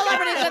 What Bravo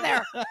celebrities are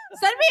there?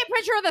 Send me a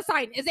picture of the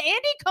sign. Is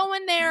Andy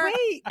Cohen there?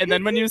 Wait. And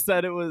then when you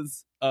said it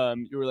was,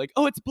 you were like,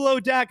 "Oh, it's Below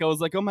Deck." I was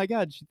like, "Oh my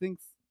God, she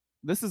thinks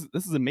this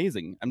is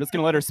amazing. I'm just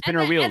gonna let her spin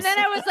her wheels." And then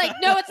I was like,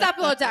 no, it's not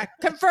Below Deck.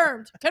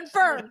 Confirmed.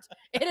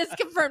 It is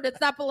confirmed. It's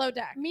not Below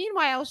Deck.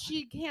 Meanwhile,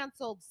 she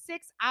canceled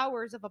 6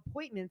 hours of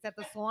appointments at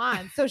the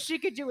salon so she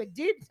could do a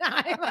deep dive.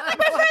 My friends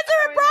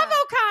are at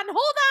BravoCon.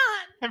 Hold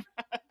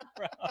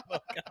on.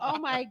 Oh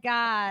my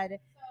God.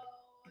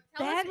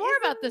 Tell us That more is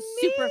about the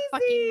super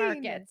fucking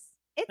amazing. markets.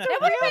 It's a That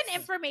would have real, been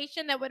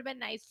information that would have been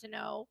nice to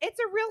know. it's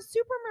a real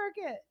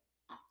supermarket.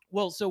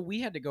 Well, so we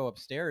had to go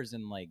upstairs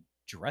and like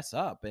dress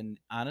up, and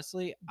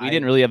honestly, we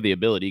didn't really have the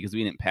ability because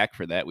we didn't pack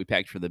for that. We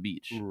packed for the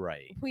beach.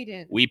 Right. We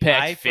didn't. We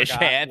packed I fish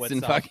forgot hats what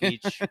and South fucking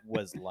Beach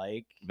was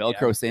like. Velcro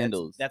that's-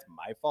 sandals. That's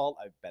my fault.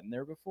 I've been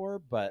there before,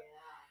 but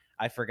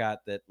I forgot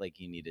that like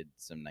you needed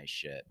some nice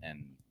shit,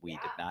 and we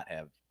did not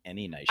have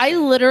any nice. I shit.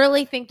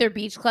 literally think their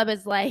beach club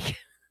is like,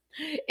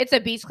 it's a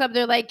beach club.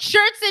 They're like,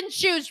 shirts and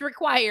shoes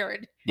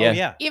required, yeah. Oh,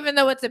 yeah. even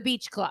though it's a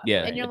beach club.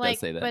 Yeah, And you're it does like,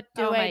 say that. but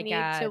do Oh I my need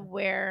to God.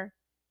 wear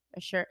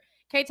a shirt?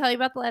 Can I tell you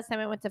about the last time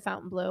I went to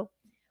Fontainebleau?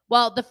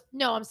 Well,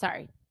 I'm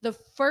sorry. The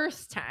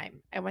first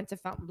time I went to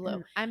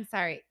Fontainebleau. I'm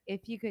sorry.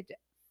 If you could.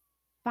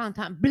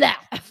 Fontainebleau.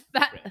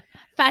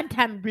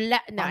 Fontainebleau.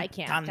 No, I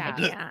can't.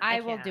 Fontainebleau. can't. I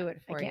will can't. do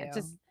it for I can't. you.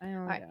 Just I don't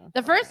all right. know.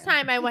 The first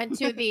time I went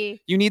to the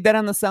You need that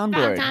on the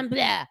soundboard.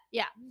 Fontainebleau.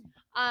 Yeah.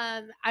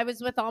 I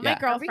was with all my Yeah. Are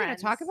girlfriends. we going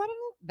to talk about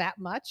it that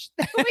much?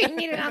 we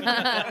need it on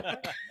the.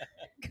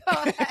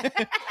 Go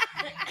ahead.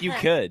 You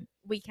could.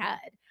 We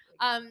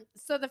could.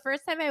 So the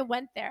first time I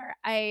went there,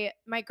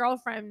 my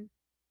girlfriend,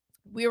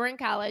 we were in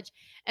college,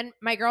 and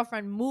my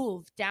girlfriend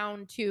moved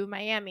down to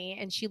Miami,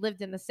 and she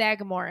lived in the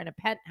Sagamore in a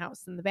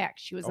penthouse in the back.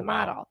 She was Oh, a wow.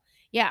 model.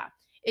 Yeah.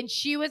 And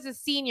she was a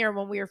senior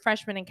when we were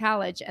freshmen in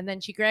college, and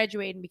then she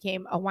graduated and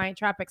became a Wine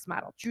Tropics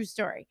model. True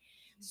story.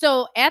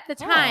 So at the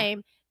Oh.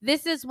 time,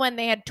 this is when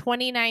they had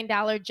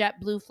 $29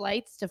 JetBlue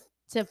flights to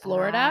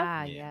Florida.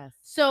 Ah, Yeah. yes.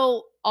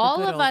 So all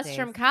good of old us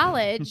from days.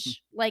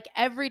 college, like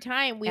every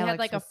time we had Alex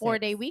like a was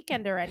 4-day 6.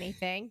 weekend or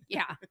anything.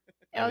 Yeah.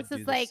 I Alex would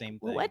is do the like, same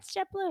thing. what's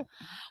JetBlue?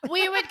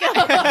 We would go.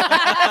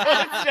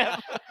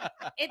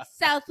 It's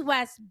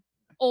Southwest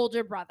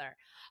older brother.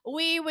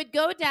 We would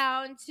go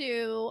down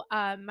to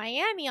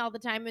Miami all the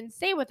time and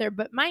stay with her.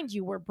 But mind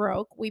you, we're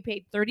broke. We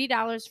paid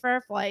 $30 for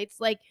our flights.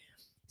 Like,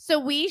 so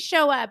we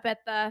show up at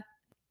the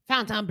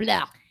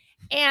Fontainebleau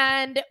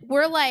and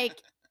we're like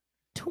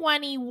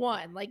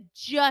 21, like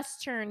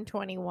just turned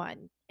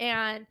 21.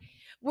 And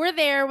we're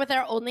there with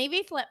our Old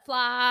Navy flip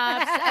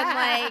flops and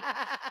like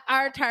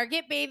our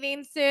Target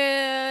bathing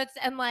suits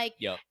and like,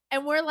 Yep.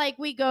 and we're like,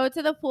 we go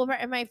to the pool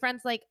party, and my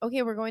friend's like,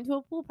 okay, we're going to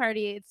a pool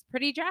party. It's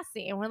pretty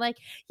dressy. And we're like,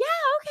 yeah,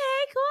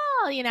 okay,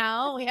 cool. You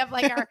know, we have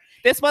like our,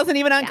 This wasn't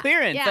even on Yeah,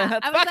 clearance. yeah.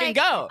 Let's I was fucking like,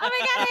 go. oh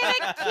my God,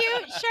 I have a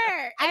cute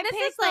shirt. And I this paid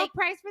is full like,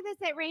 price for this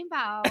at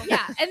Rainbow.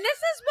 yeah. And this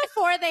is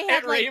before they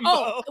had At like,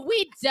 Rainbow.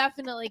 we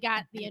definitely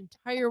got the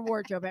entire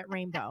wardrobe at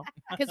Rainbow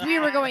because we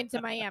were going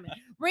to Miami.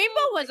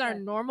 Rainbow was our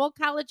normal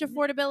college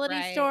affordability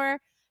Right. store.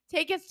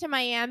 Take us to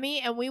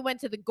Miami, and we went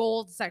to the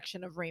gold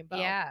section of Rainbow.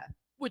 Yeah.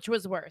 Which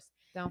was worse.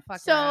 Don't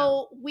fuck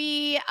around.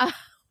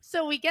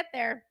 So we get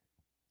there,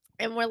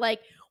 and we're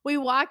like, we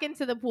walk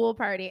into the pool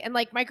party, and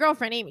like my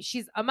girlfriend Amy,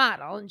 she's a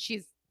model, and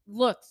she's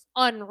looks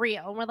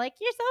unreal, and we're like,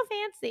 you're so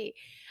fancy.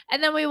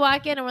 And then we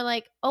walk in, and we're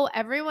like, oh,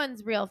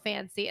 everyone's real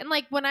fancy. And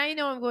like when I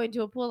know I'm going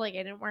to a pool, like I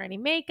didn't wear any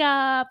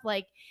makeup,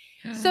 like.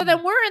 So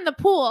then we're in the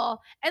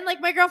pool, and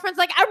like my girlfriend's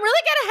like, I'm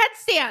really good at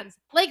headstands,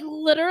 like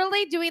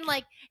literally doing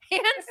like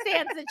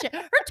handstands and shit.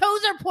 Her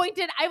toes are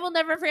pointed. I will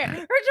never forget.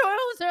 Her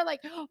toes are like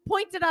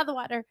pointed out of the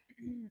water.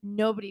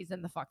 Nobody's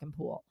in the fucking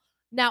pool.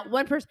 Not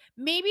one person.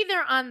 Maybe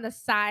they're on the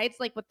sides,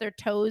 like with their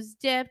toes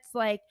dipped,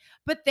 like,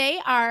 but they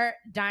are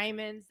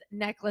diamonds,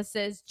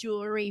 necklaces,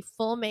 jewelry,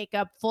 full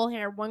makeup, full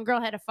hair. One girl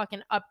had a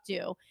fucking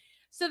updo.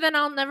 So then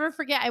I'll never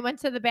forget. I went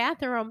to the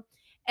bathroom,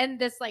 and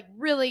this like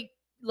really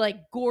like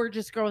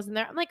gorgeous girl was in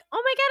there. I'm like,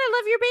 oh my God, I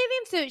love your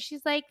bathing suit.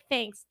 She's like,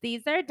 thanks.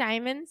 These are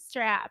diamond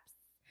straps.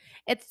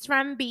 It's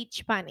from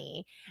Beach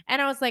Bunny.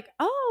 And I was like,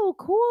 oh,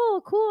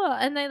 cool.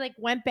 And I like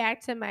went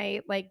back to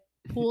my like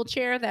pool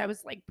chair that I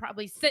was like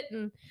probably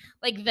sitting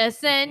like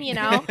this in, you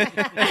know.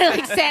 I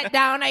like sat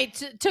down. I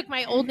took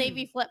my Old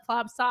Navy flip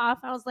flops off.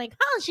 I was like,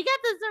 oh, she got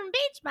this from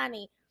Beach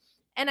Bunny.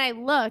 And I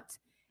looked,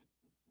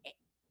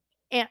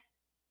 and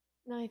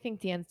no, I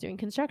think Dan's doing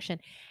construction.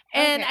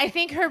 And Okay. I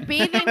think her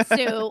bathing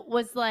suit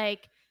was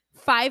like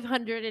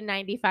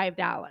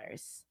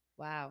 $595.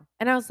 Wow.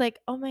 And I was like,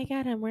 oh my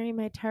God, I'm wearing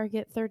my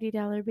Target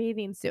 $30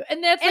 bathing suit.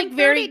 And that's And like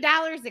very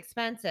 $30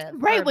 expensive.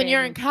 right for a when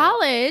you're in bathing suit.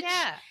 college.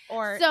 Yeah.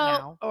 Or So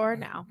now. or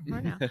now.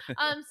 Or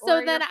So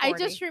you're then I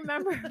 40. just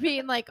remember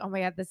being like, oh my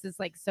God, this is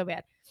like so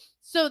bad.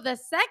 So the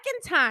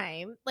second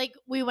time, like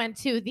we went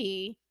to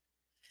the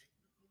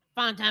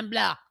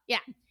Fontainebleau. Yeah.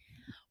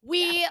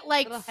 We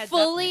like Little heads up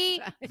fully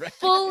next time.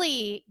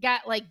 fully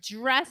got like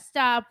dressed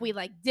up. We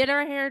like did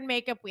our hair and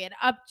makeup. We had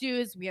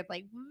updos. We had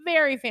like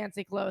very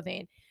fancy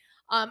clothing.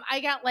 I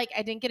got like,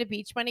 I didn't get a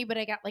Beach Bunny, but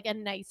I got like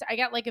I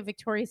got like a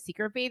Victoria's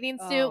Secret bathing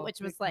suit, Oh, which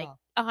was good like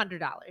call.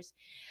 $100.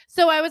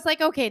 So I was like,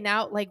 okay,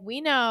 now like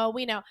we know.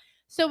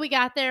 So we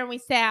got there and we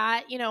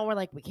sat, you know, we're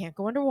like, we can't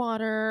go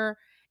underwater.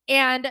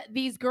 And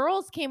these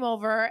girls came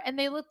over and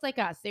they looked like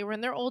us. They were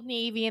in their Old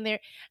Navy and they're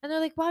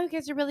like, wow, you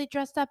guys are really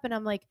dressed up. And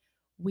I'm like,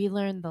 we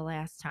learned the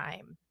last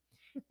time.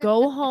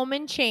 Go home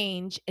and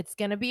change. It's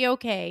gonna be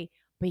okay,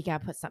 but you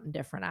gotta put something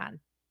different on.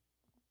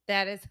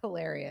 That is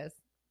hilarious.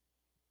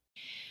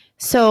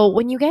 So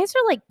when you guys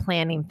are like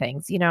planning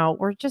things, you know,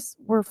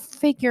 we're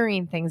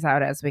figuring things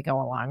out as we go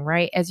along,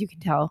 right? As you can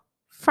tell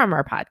from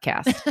our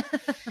podcast.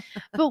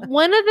 But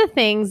one of the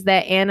things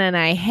that Anna and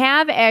I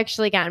have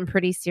actually gotten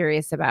pretty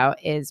serious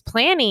about is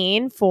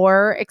planning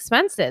for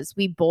expenses.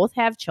 We both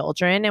have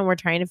children and we're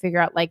trying to figure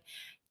out like,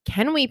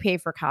 can we pay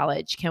for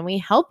college? Can we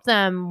help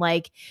them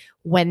like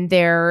when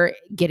they're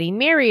getting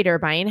married or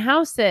buying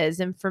houses?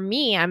 And for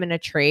me, I'm in a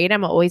trade.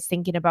 I'm always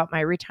thinking about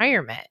my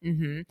retirement.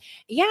 Mm-hmm.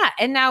 Yeah.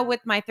 And now with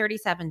my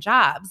 37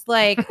 jobs,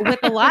 like with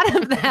a lot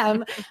of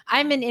them,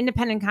 I'm an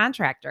independent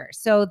contractor.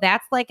 So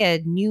that's like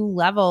a new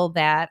level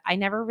that I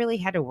never really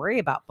had to worry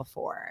about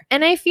before.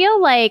 And I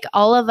feel like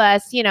all of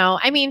us, you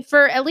know, I mean,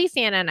 for at least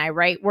Anna and I,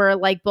 right? We're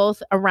like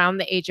both around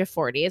the age of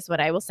 40 is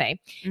what I will say.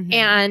 Mhm.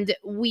 And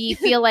we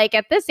feel like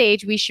at this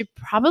age, we should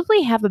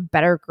probably have a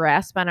better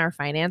grasp on our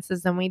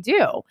finances than we do.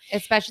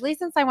 Especially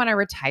since I want to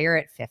retire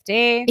at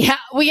 50. Yeah,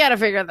 we got to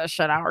figure this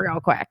shit out real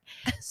quick.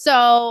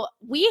 So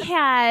we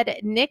had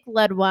Nick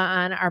Ledwa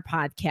on our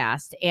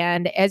podcast.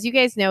 And as you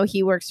guys know,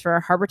 he works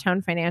for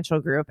Harbortown Financial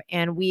Group.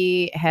 And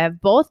we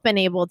have both been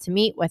able to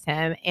meet with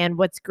him. And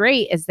what's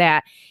great is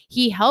that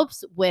he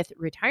helps with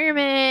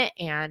retirement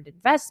and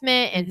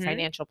investment and Mhm.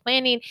 financial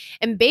planning.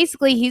 And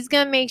basically, he's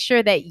going to make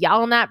sure that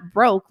y'all not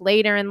broke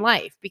later in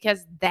life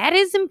because that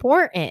is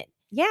important.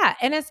 Yeah.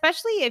 And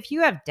especially if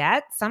you have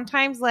debt,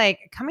 sometimes like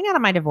coming out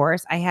of my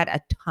divorce, I had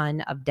a ton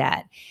of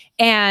debt.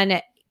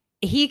 And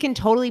he can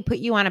totally put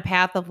you on a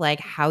path of like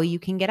how you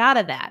can get out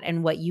of that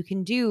and what you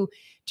can do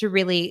to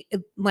really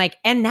like,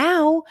 and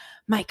now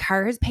my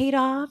car is paid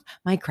off,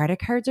 my credit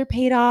cards are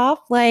paid off.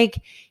 Like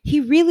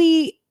he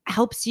really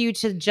helps you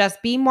to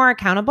just be more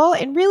accountable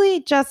and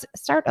really just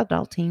start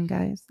adulting,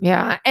 guys.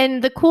 Yeah.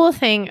 And the cool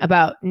thing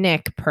about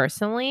Nick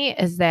personally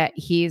is that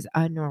he's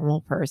a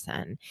normal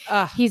person.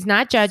 Ugh, He's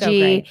not so judgy.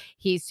 great.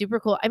 He's super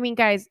cool. I mean,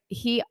 guys,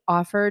 he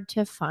offered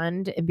to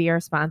fund and be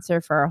our sponsor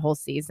for our whole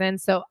season.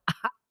 So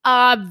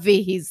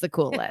obviously he's the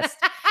coolest.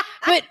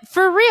 But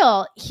for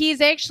real,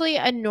 he's actually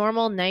a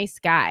normal, nice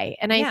guy.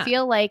 And I Yeah.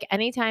 feel like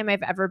anytime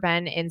I've ever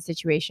been in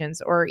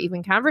situations or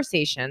even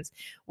conversations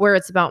where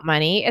it's about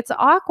money, it's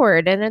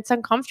awkward and it's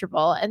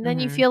uncomfortable. And then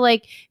you Mhm. feel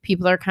like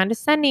people are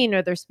condescending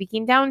or they're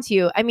speaking down to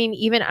you. I mean,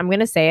 even I'm going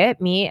to say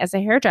it, me as a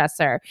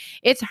hairdresser,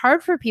 it's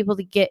hard for people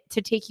to get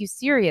to take you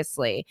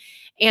seriously.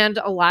 And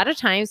a lot of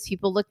times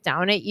people look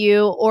down at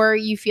you or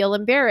you feel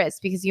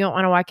embarrassed because you don't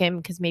want to walk in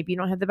because maybe you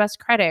don't have the best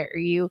credit or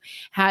you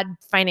had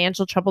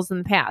financial troubles in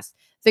the past.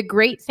 The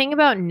great thing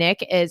about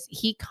Nick is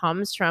he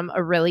comes from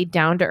a really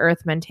down to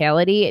earth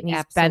mentality and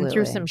he's been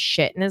through Absolutely. some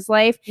shit in his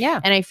life. Yeah.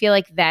 And I feel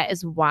like that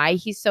is why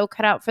he's so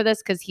cut out for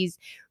this because he's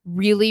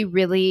really,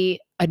 really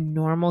a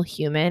normal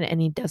human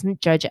and he doesn't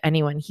judge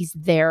anyone. He's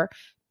there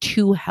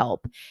to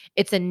help.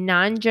 It's a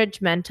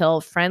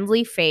non-judgmental,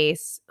 friendly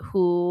face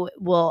who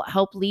will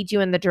help lead you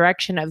in the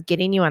direction of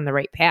getting you on the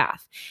right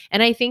path.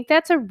 And I think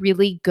that's a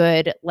really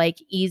good, like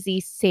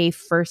easy, safe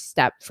first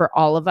step for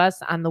all of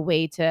us on the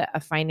way to a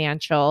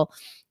financial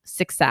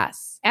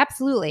success.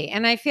 Absolutely.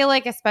 And I feel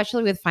like,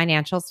 especially with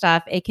financial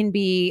stuff, it can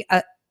be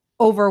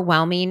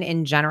overwhelming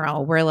in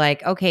general. We're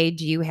like, okay,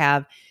 do you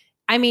have,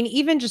 I mean,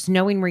 even just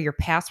knowing where your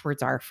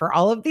passwords are for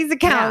all of these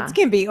accounts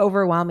can be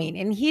overwhelming.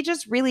 And he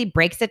just really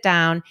breaks it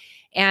down.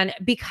 And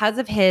because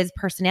of his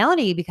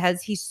personality,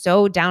 because he's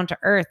so down to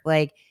earth,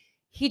 like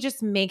he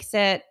just makes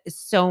it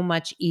so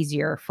much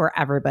easier for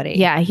everybody.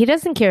 Yeah, he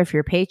doesn't care if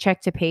you're paycheck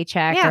to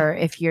paycheck Yeah. or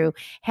if you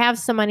have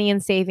some money in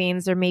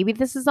savings or maybe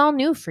this is all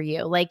new for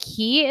you. Like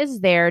he is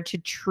there to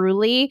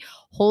truly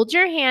hold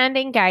your hand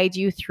and guide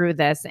you through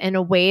this in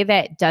a way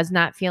that does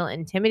not feel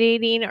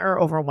intimidating or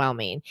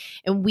overwhelming.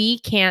 And we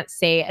can't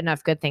say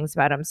enough good things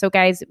about him. So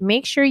guys,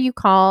 make sure you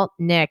call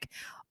Nick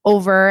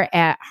over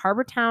at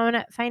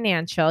Harbortown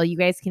Financial. You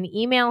guys can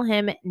email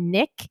him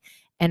Nick,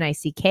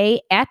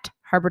 N-I-C-K, at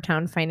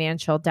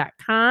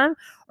harbortownfinancial.com,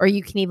 or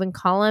you can even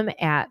call him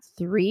at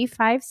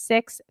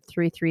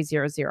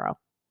 356-3300.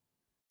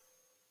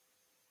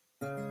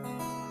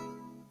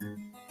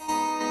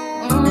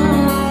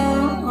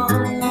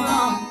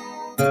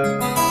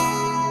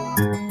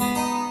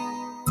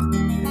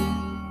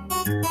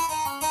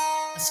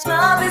 A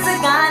scrub is a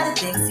guy that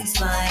thinks he's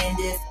fine,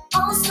 is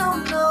also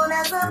known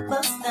as a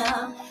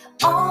buster.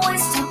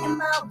 Always talking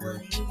about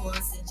what he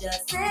wants and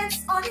just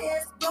sits on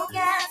his broke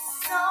ass.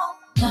 So,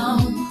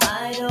 no,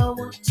 I don't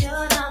want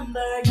your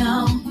number.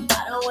 No,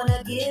 I don't want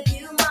to give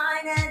you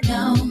mine. And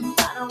no,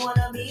 I don't want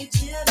to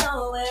meet you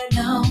nowhere.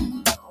 No,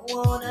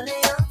 don't want none of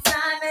your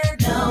time.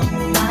 And no,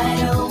 I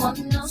don't want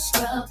no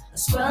scrub. A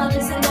scrub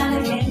is a guy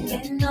that can't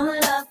get no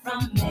love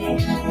from me.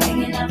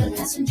 Hanging out the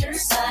passenger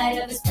side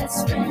of his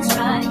best friend's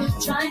ride,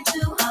 trying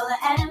to holler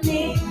at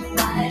me.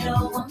 I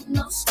don't want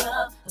no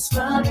scrub. A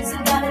scrub is a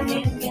guy that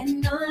can't get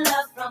no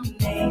love from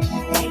me.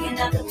 Hanging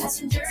out the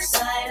passenger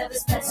side of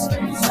his best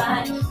friend's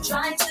ride,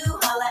 trying to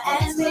holler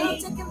at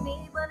me.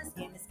 Me, but his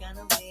skin is kind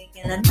of weak,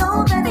 and I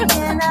know that he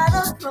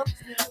cannot approach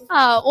me.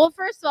 Well,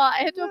 first of all, I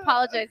have to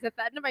apologize that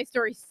the end of my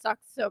story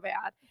sucks so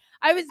bad.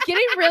 I was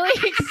getting really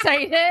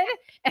excited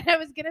and I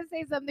was going to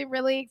say something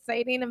really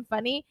exciting and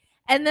funny.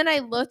 And then I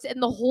looked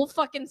and the whole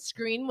fucking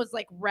screen was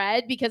like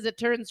red because it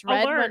turns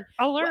red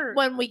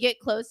when we get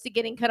close to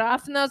getting cut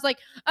off. And I was like,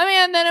 oh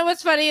man, then it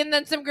was funny. And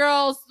then some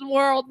girls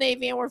wore Old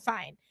Navy and we're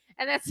fine.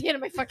 And that's the end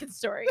of my fucking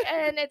story.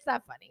 And it's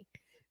not funny.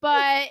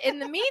 But in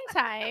the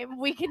meantime,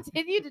 we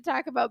continue to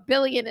talk about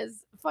Billy and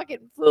his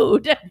fucking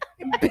food.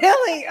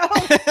 Billy.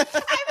 Oh, I'm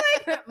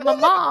like,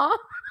 Mama.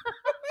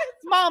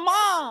 it's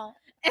Mama.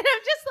 And I'm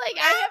just like,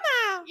 I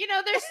have,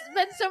 there's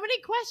been so many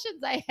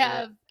questions I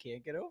have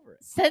Can't get over it.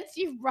 since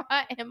you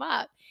brought him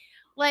up.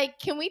 Like,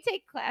 can we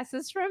take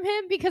classes from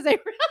him? Because I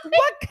really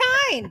What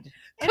kind?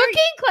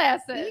 cooking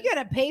classes. You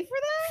gotta pay for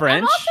that?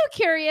 French. I'm also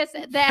curious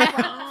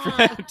that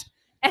French.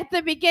 at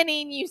the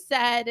beginning you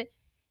said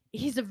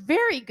he's a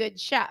very good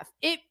chef.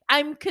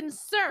 I'm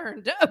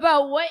concerned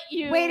about what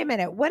you. Wait a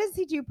minute. What does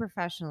he do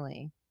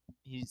professionally?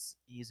 He's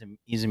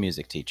a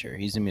music teacher.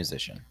 He's a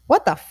musician.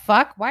 What the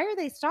fuck? Why are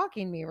they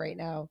stalking me right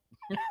now?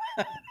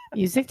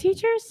 Music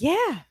teachers?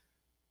 Yeah.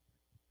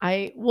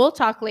 We'll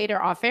talk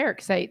later off air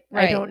because I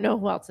Right. don't know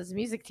who else is a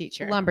music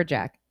teacher.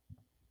 Lumberjack.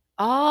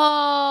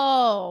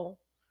 Oh.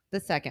 The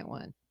second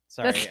one.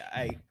 Sorry,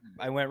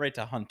 I went right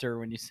to Hunter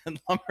when you said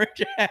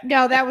lumberjack.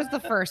 No, that was the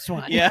first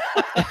one. Yeah.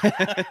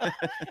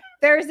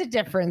 There's a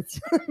difference.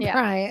 Yeah.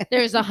 Right.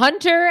 There's a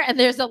hunter and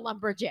there's a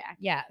lumberjack.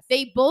 Yes.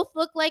 They both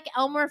look like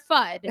Elmer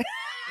Fudd.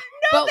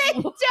 No, they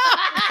don't.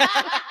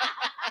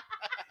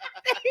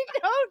 They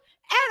don't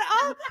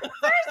at all.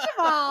 First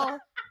of all,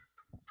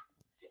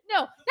 No,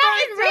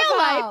 not in real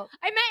life. all.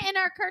 I meant in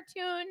our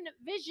cartoon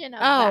vision of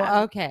Oh,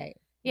 them. okay.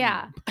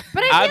 Yeah.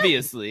 But I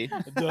Obviously.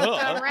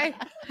 All right.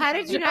 How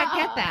did you not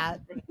get that?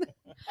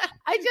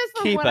 I just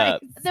Keep when I-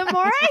 up. the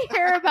more I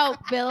hear about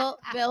Bill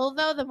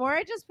though, the more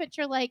I just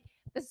picture like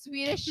the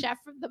Swedish chef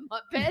from the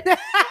Muppets.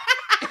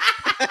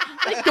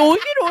 Like doing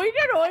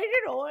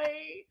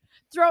it.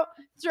 Throw,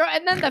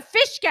 and then the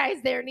fish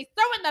guy's there and he's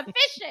throwing the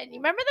fish in. You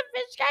remember the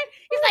fish guy?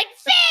 He's like,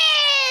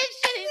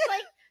 fish! And he's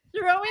like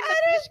throwing the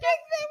fish guy.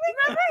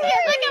 Remember he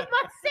had like a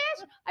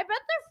mustache? I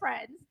bet they're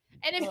friends.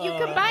 And if you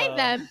combine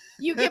them,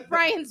 you get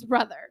Brian's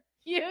brother.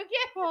 You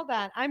get Hold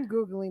on. I'm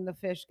Googling the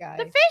fish guy.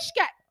 the fish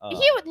guy.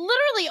 He would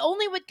literally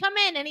only would come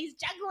in and he's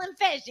juggling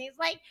fish. He's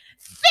like,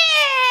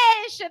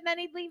 fish! And then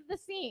he'd leave the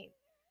scene.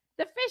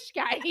 The fish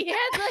guy. He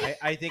had like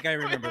I think I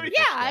remember. The fish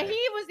yeah, guy.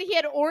 he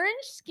had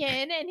orange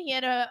skin and he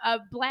had a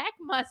black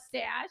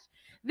mustache.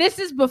 This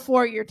is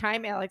before your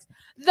time, Alex.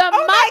 The Oh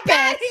my Muppets.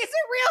 God, he's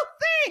a real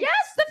thing.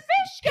 Yes, the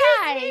fish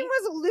guy. His name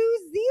was Lou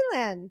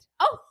Zealand.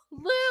 Oh,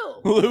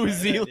 Lou. New I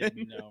Zealand.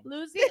 didn't know.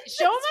 Lou Zealand.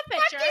 Show him a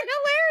picture. Fucking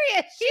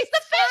hilarious. He's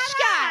the fish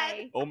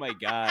guy. Oh my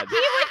God. He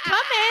would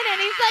come in and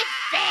he's like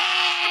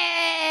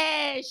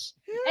fish,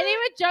 and he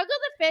would juggle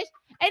the fish,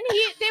 and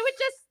they would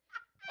just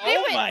they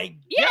Oh would my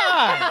yeah,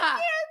 God.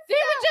 they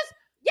would just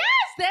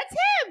that's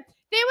him.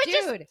 They would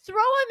Dude, just throw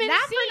him in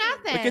Not scene. for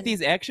nothing. Look at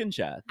these action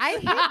shots. I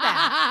hit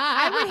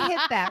that. I would hit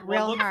that Well,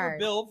 real look for hard.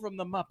 Bill from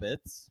the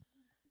Muppets.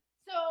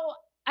 So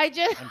I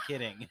just I'm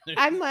kidding.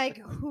 I'm like,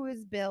 who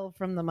is Bill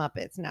from the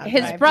Muppets now? his Do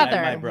I have to-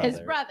 brother, my his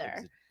brother.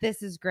 brother.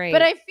 This is great.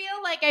 But I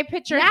feel like I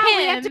picture now him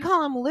we have to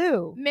call him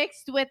Lou.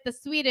 mixed with the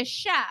Swedish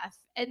chef,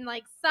 and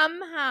like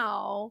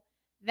somehow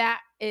that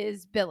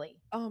is Billy.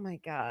 Oh my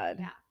God.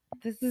 Yeah.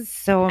 This is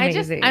so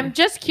amazing. I'm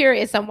just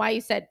curious on why you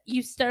said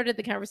you started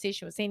the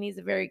conversation with saying he's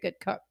a very good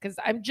cook because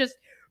I'm just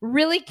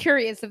really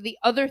curious of the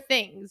other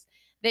things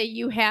that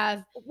you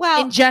have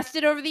Well,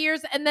 ingested over the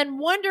years, and then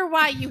wonder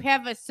why you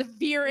have a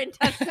severe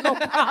intestinal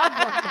problem now.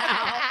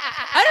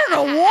 I don't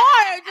know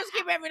why. I just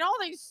keep having all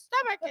these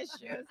stomach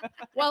issues.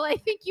 Well, I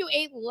think you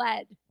ate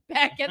lead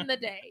back in the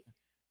day.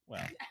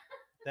 Well,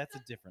 that's a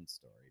different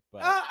story.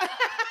 But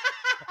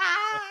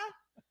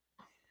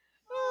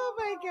Oh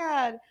my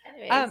God.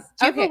 Anyways, do you have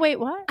a okay. wait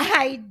what?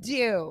 I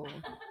do,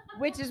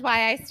 which is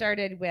why I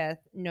started with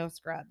no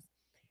scrubs.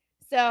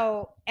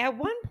 So at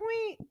one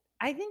point,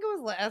 I think it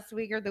was last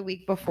week or the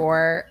week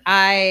before,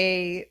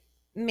 I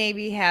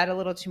maybe had a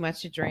little too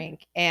much to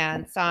drink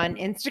and saw an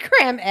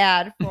Instagram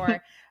ad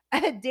for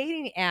a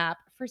dating app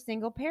for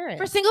single parents.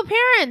 For single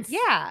parents.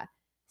 Yeah.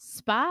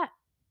 Spot.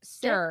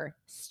 Stir.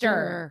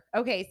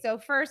 Okay, so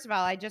first of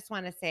all, I just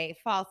want to say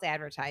false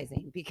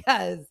advertising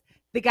because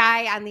the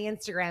guy on the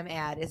Instagram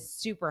ad is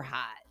super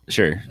hot.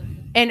 Sure.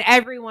 And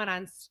everyone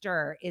on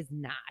Stir is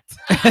not.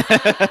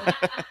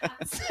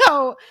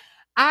 So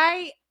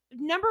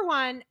number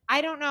one,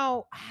 I don't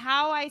know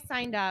how I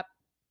signed up.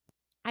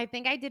 I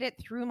think I did it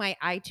through my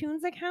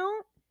iTunes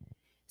account.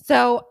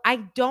 So I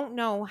don't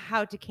know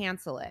how to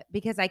cancel it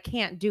because I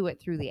can't do it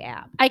through the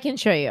app. I can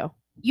show you.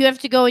 You have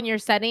to go in your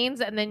settings,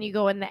 and then you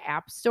go in the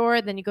app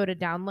store, then you go to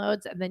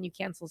downloads, and then you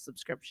cancel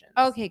subscriptions.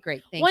 Okay,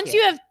 great. Thank Once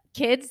you have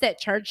kids that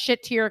charge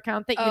shit to your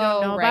account that you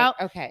don't know about,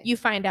 okay. you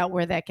find out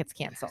where that gets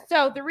canceled.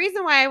 So the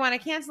reason why I want to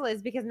cancel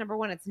is because number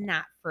one, it's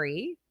not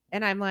free.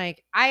 And I'm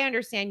like, I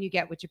understand you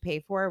get what you pay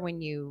for when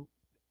you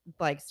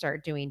like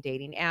start doing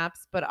dating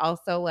apps, but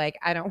also like,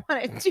 I don't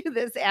want to do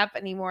this app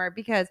anymore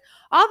because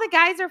all the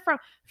guys are from,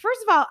 first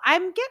of all,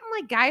 I'm getting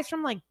like guys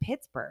from like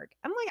Pittsburgh.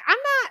 I'm like, I'm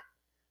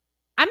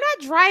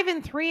not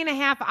driving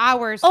 3.5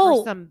 hours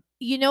for some.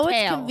 You know what's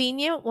tail.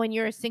 convenient when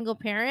you're a single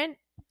parent?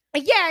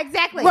 Yeah,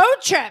 exactly. Road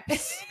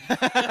trips.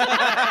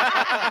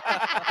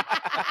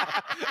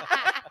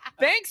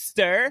 Thanks,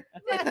 Stir.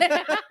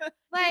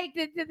 Like,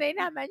 did they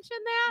not mention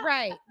that?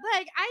 right.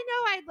 Like, I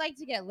know I'd like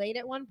to get late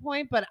at one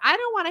point, but I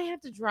don't want to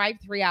have to drive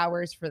 3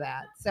 hours for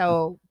that.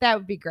 So that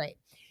would be great.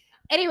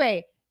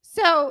 Anyway,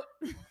 so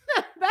the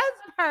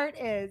best part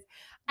is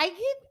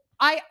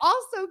I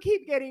also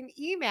keep getting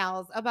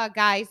emails about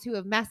guys who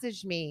have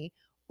messaged me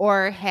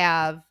or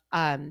have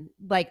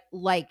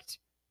liked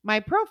my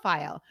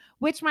profile,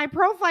 which my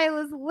profile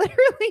is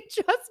literally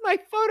just my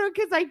photo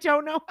because I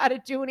don't know how to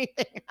do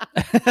anything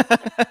else.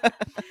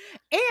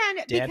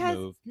 And Dad because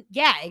move.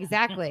 yeah,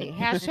 exactly.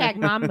 Hashtag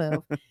mom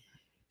move.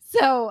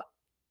 So,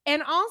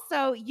 and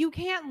also you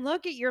can't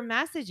look at your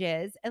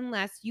messages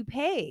unless you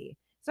pay.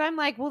 So I'm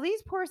like, well,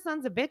 these poor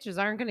sons of bitches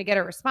aren't going to get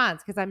a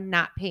response because I'm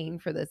not paying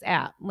for this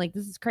app. I'm like,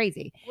 this is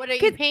crazy. What are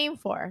you paying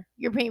for?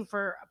 You're paying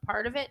for a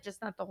part of it,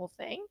 just not the whole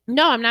thing?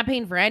 No, I'm not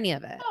paying for any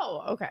of it.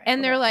 Oh, okay.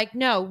 And they're like,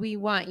 no, we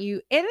want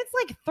you. And it's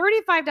like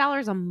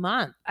 $35 a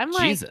month. I'm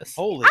like, Jesus.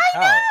 Holy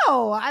cow. I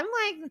know. I'm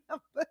like,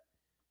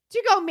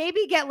 to go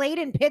maybe get laid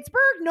in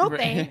Pittsburgh? No, Right.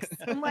 thanks.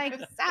 I'm like,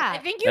 I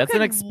stop. think you That's an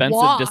could expensive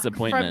walk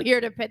disappointment. from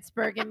here to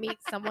Pittsburgh and meet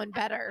someone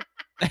better.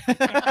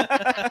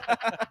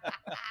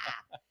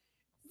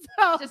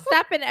 So, Just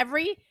stop in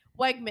every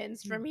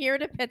Wegmans from here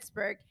to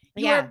Pittsburgh.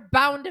 You Yeah. are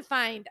bound to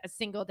find a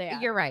single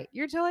dad. you're right.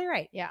 You're totally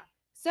right. Yeah.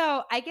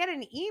 So I get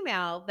an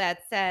email that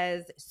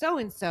says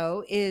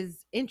so-and-so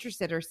is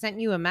interested or sent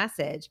you a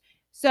message.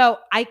 So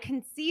I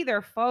can see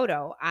their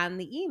photo on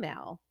the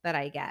email that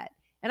I get.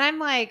 And I'm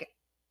like,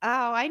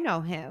 oh, I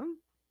know him.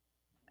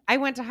 I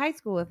went to high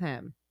school with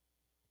him.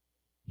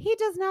 He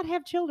does not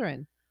have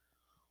children.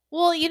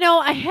 Well, you know,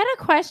 I had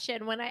a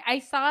question when I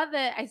saw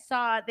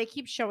they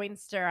keep showing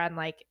Stir on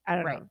like, I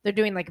don't Right. know, they're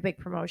doing like a big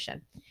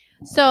promotion.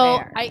 So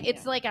Fair,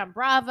 it's yeah. like on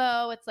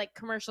Bravo, it's like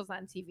commercials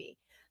on TV.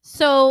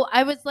 So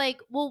I was like,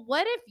 well,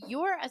 what if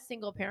you're a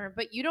single parent,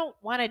 but you don't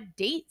want to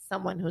date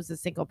someone who's a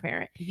single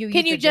parent? Can use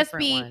you a just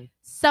different be one.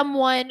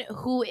 someone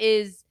who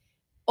is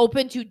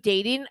open to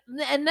dating?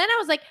 And then I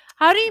was like,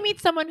 how do you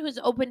meet someone who's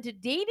open to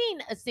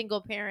dating a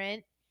single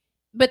parent,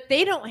 but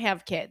they don't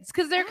have kids?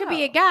 Because there could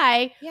be a Oh.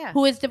 guy Yeah.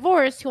 who is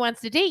divorced who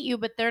wants to date you,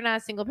 but they're not a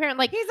single parent.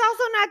 Like, He's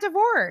also not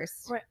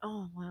divorced. right,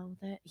 oh well,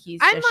 that he's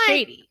I'm just like,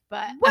 shady.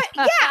 But What?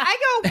 Yeah,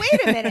 I go,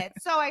 wait a minute.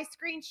 So I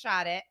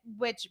screenshot it,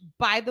 which,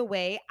 by the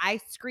way, I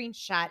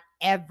screenshot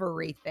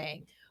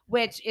everything,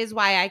 which is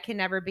why I can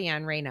never be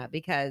on Raina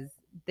because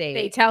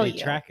they tell They you.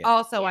 track it.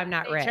 also Yeah, I'm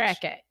not they rich.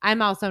 Track it.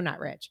 I'm also not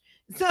rich.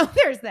 So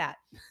there's that.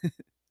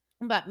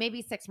 But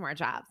maybe 6 more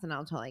jobs and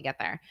I'll totally get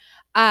there.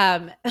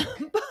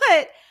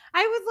 But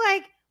I was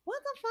like, what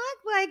the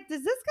fuck? Like,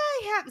 does this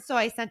guy have? So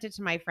I sent it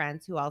to my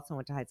friends who also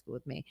went to high school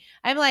with me.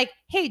 I'm like,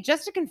 hey,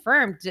 just to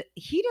confirm,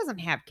 he doesn't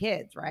have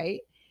kids,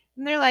 right?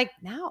 And they're like,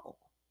 no.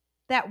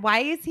 Why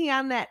is he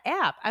on that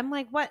app? I'm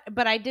like, what?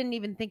 But I didn't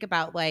even think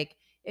about like,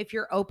 if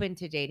you're open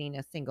to dating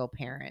a single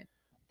parent,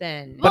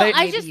 then. Well, I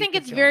maybe just you think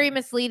could it's very join.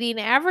 misleading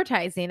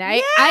advertising.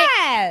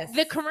 Yes.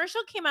 The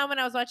commercial came out when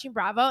I was watching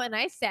Bravo, and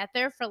I sat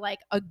there for like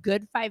a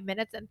good 5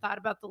 minutes and thought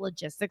about the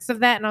logistics of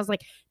that. And I was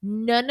like,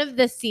 none of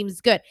this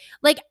seems good.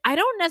 Like, I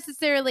don't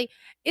necessarily,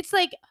 it's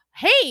like,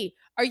 hey,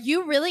 are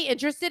you really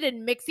interested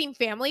in mixing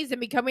families and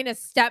becoming a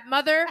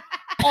stepmother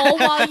all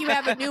while you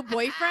have a new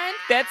boyfriend.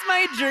 That's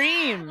my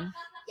dream.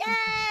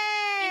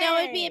 Yay! You know,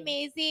 it'd be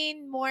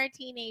amazing. More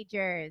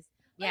teenagers.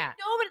 Yeah. Like,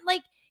 no, but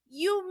like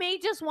you may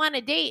just want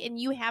to date and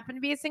you happen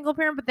to be a single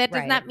parent, but that does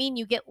Right. not mean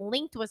you get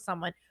linked with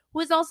someone who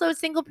is also a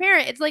single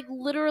parent. It's like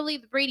literally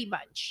the Brady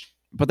Bunch.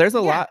 But there's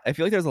a lot. I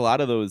feel like there's a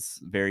lot of those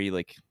very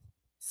like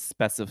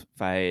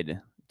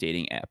specified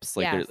dating apps,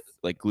 like Yes.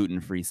 like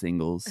gluten-free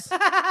singles,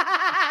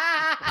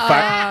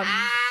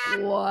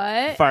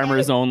 What?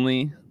 farmers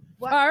only.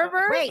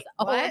 Farmers? Wait,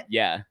 Oh, what?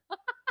 Yeah,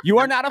 you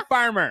are not a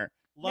farmer.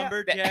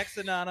 Lumberjacks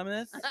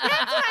Anonymous. That's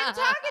what I'm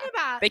talking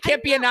about. They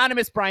can't be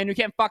anonymous, Brian. You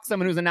can't fuck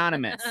someone who's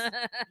anonymous.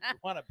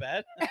 Want to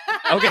bet?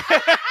 Okay.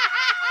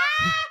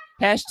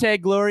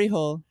 Hashtag glory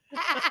hole.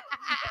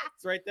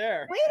 It's right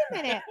there. Wait a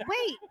minute.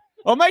 Wait.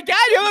 Oh my God,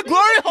 you have a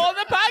glory hole in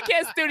the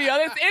podcast studio.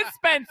 This is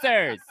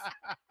Spencer's.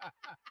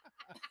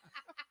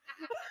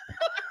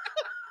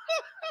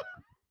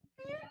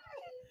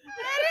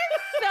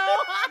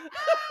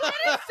 That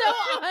is so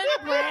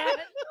on brand.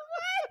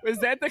 Was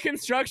that the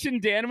construction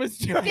Dan was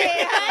doing?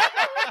 Dan?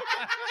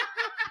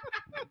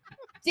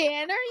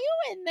 Dan, are you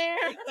in there?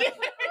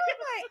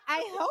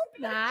 I hope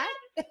not.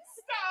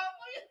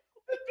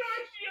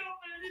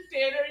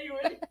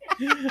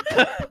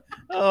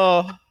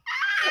 Oh.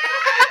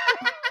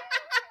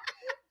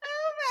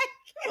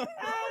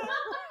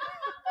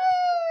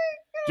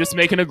 Just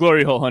making a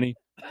glory hole, honey.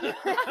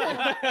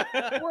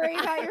 Worry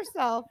about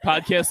yourself.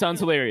 Podcast sounds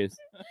hilarious.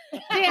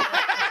 Dan.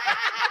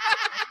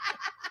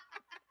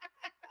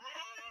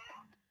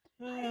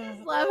 I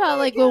just love how,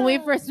 like, when we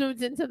first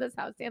moved into this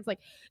house, Dan's like,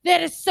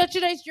 that is such a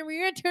nice room.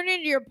 You're going to turn it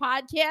into your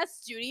podcast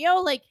studio?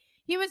 Like,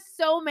 he was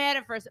so mad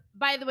at first.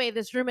 By the way,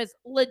 this room is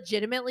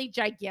legitimately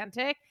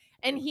gigantic,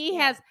 and he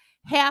has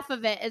half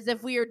of it as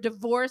if we are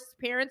divorced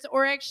parents,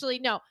 or actually,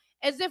 no,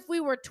 as if we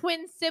were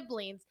twin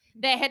siblings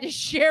that had to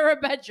share a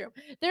bedroom.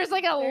 There's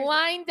like a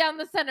line down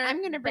the center. I'm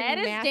going to bring that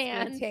is masking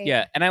Dan's. tape.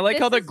 Yeah, and I like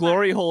how This the is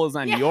glory fine. hole is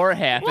on Yeah. your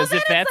half, Well, as if then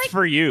it's that's like-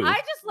 for you. I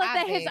just love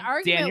that his Happy.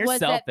 argument you're was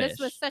that this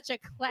was selfish. such a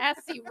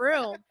classy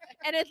room,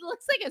 and it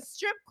looks like a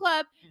strip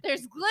club.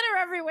 There's glitter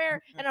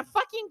everywhere and a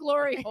fucking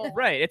glory hole.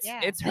 Right, it's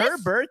Yeah. it's her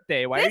This-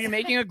 birthday. Why are you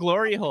making a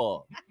glory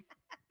hole?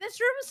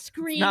 This room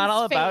screams. It's not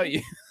all about faith.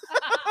 you.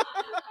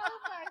 Oh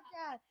my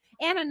God.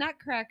 And a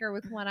nutcracker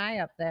with one eye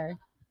up there.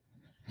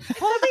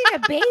 Holding a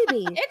baby.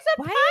 It's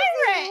a Why is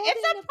he pirate.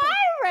 It's holding a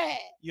pirate.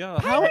 Yo,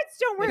 Pirates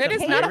don't wear That is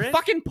capes. not a pirate?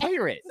 fucking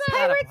pirate. It's not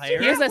a Pirates do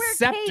pirate. He has not a wear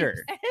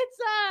scepter. capes.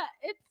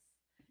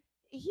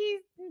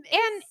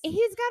 And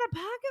He's got a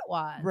pocket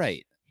watch.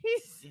 Right.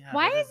 he's Yeah,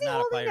 Why that is he not a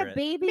holding a pirate.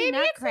 baby maybe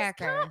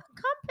nutcracker? it's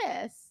his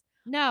compass.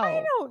 No.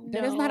 I don't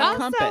know. That is not a Also,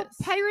 compass.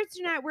 pirates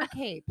do not wear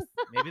capes.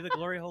 Maybe the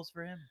glory hole's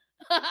for him.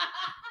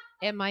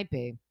 It might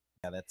be.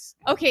 Yeah, that's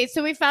Okay,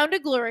 so we found a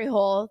glory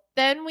hole.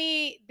 Then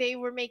they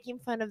were making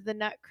fun of the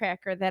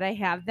nutcracker that I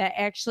have that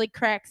actually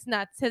cracks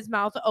nuts. His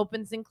mouth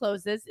opens and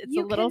closes. It's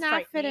You a little cannot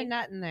fit a frightening.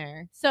 nut in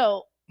there.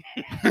 So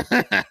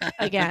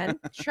again,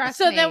 Trust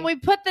so me. then we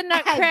put the done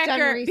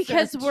nutcracker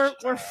because research.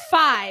 we're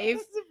 5.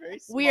 That's a very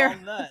small We are-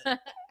 nut.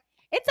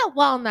 It's a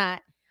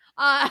walnut.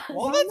 Walnuts are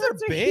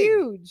Walnuts big.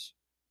 huge.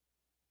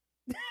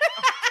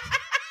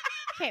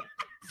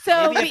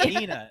 So Maybe a we-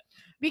 peanut.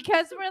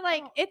 because we're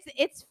like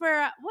it's for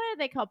what are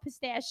they called?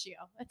 Pistachio.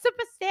 It's a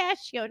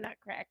pistachio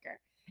nutcracker.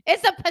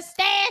 It's a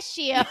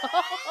pistachio.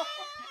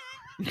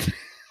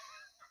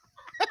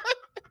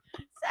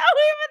 So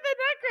we put the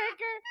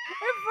nutcracker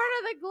in front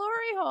of the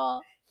glory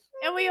hole,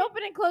 and we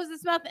open and close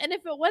his mouth. And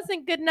if it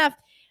wasn't good enough,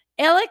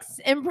 Alex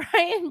and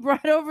Brian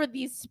brought over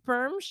these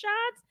sperm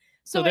shots.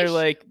 So we they're sh-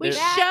 like we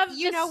they're- shoved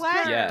You the know what?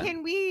 sperm. Yeah.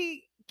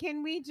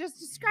 Can we just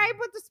describe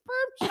what the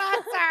sperm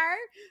shots are?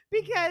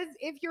 Because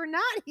if you're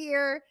not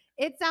here,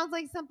 it sounds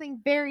like something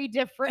very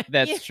different.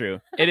 That's true.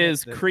 It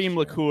is That's cream true.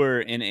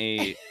 liquor in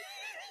a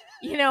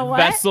You know what?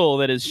 vessel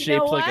that is You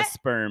know shaped like a what?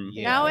 sperm.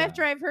 Yeah. Now,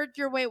 after I've heard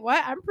your wait,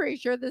 what? I'm pretty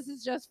sure this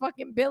is just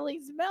fucking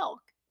Billy's milk.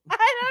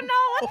 I don't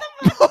know what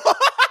the fuck.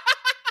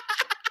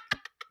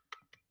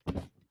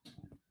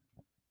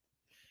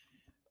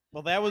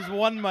 Well, that was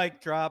one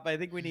mic drop. I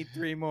think we need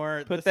 3 more.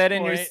 at Put this that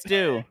in your point.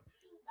 stew.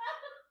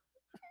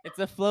 It's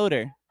a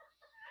floater.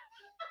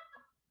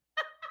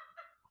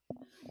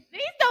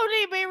 These don't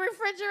need to be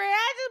refrigerated.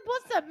 I just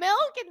put some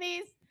milk in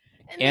these.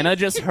 in Anna these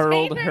just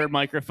hurled her containers.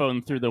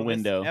 microphone through the Well, this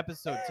window.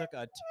 episode took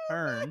a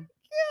turn.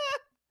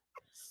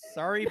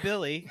 Sorry,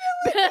 Billy.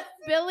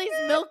 Billy's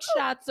milk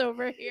shots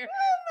over here.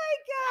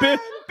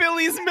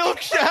 Billy's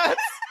milk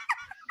shots.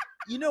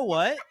 You know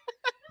what?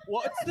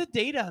 What's the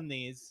date on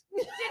these?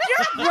 Did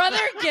your brother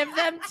give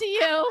them to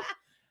you?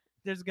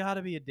 There's got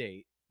to be a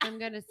date. I'm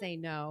gonna say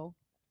no.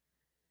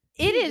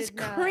 It He is did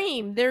not.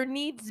 cream. There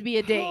needs to be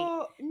a date.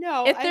 Oh,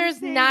 no. If I'm there's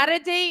saying not a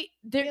date,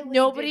 there, Billy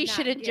nobody did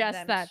should not give ingest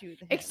them that. to him.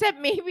 Except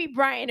maybe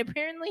Brian.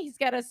 Apparently, he's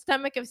got a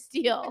stomach of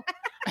steel,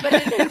 but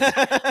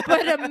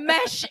a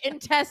mesh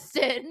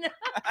intestine.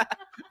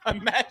 A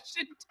mashed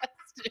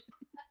intestine.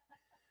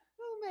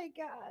 Oh my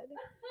god.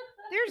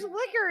 There's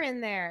liquor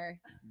in there.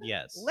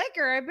 Yes.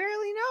 Liquor. I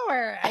barely know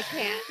her. I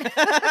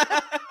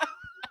can't.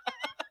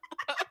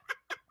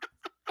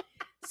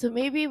 So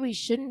maybe we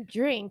shouldn't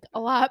drink a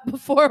lot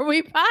before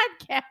we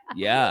podcast.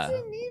 Yeah.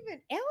 Didn't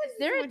even. Alex Is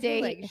there a would do,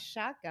 like date?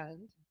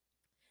 shotgun.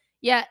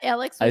 Yeah,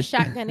 Alex was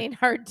shotgunning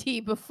hard tea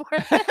before.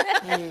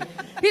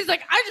 He's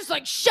like, I just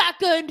like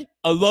shotgunned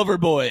A lover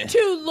boy.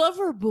 2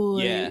 lover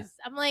boys. Yeah.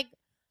 I'm like,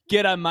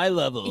 Get on my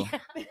level. I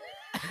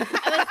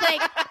was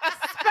like,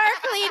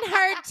 sparkling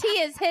hard tea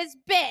is his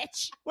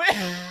bitch.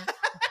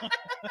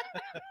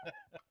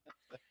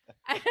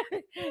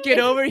 Get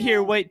over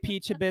here, white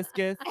peach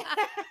hibiscus. I'm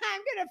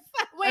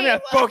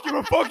gonna fuck. I'm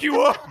gonna fuck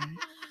you up.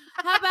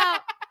 How about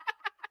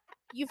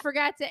you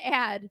forgot to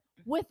add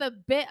with a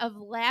bit of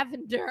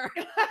lavender?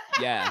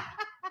 Yeah.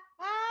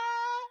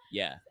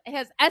 Yeah. It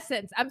has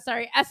essence. I'm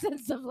sorry,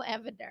 essence of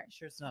lavender.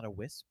 Sure, it's not a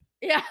wisp.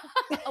 Yeah,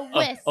 a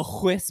wisp. A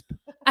wisp.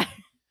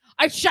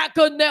 I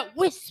shotgunned that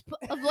wisp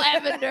of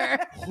lavender.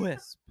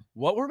 Wisp.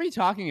 What were we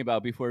talking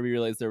about before we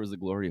realized there was a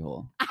glory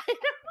hole?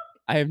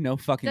 I have no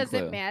fucking Does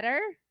clue. it matter?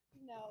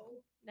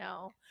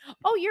 No.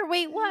 Oh,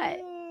 wait, what?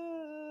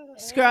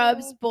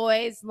 Scrubs,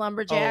 boys,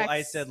 lumberjacks. Oh,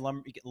 I said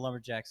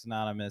Lumberjacks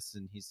Anonymous,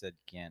 and he said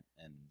can't.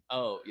 And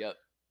Oh, yep.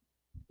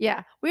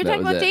 Yeah, we were That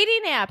talking was about it.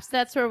 dating apps.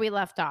 That's where we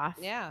left off.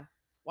 Yeah.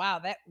 Wow.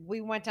 That we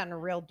went down a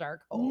real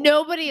dark hole.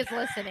 Nobody is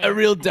listening. A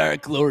real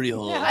dark glory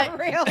hole. A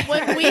real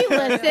When dark we hole.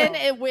 listen,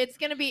 it's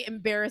going to be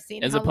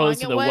embarrassing. As how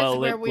opposed long to it the was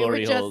well-lit where we were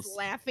glory just holes.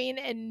 laughing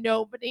and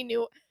nobody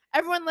knew.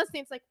 Everyone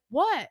listening's like,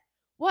 what?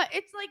 What?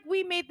 It's like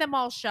we made them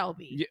all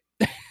Shelby.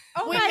 Yeah.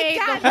 Oh we my made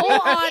God, the whole we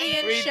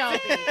audience did. Shelby.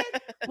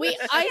 We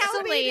Shelby'd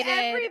isolated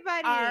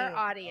everybody. our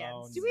audience.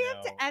 Oh, Do we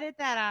have to no. edit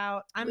that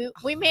out?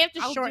 We may have to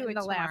I'll do shorten it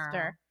the tomorrow.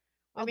 laughter.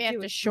 We I'll may have do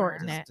to it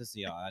shorten tomorrow. it. does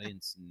the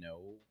audience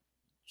know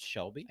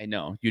Shelby? I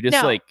know. You just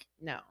No. like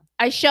No.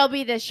 I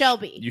Shelby to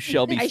Shelby. you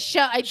Shelby I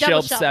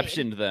double Shelby.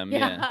 Shelbceptioned them.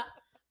 Yeah.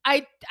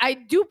 I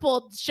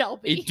dupled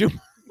Shelby. You do-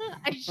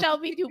 I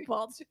Shelby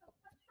dupled.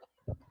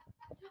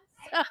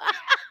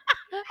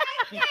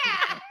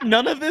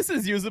 None of this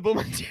is usable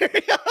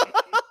material.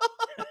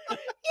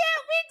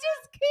 We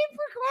just keep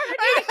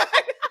recording.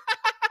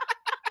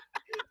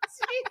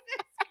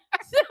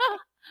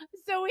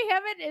 So we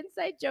have an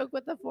inside joke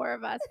with the 4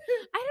 of us.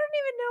 I don't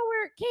even know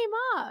where it came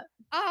up.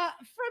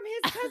 From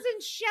his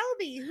cousin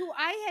Shelby, who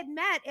I had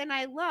met and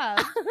I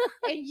loved,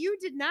 and you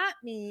did not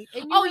meet.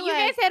 And Oh, were you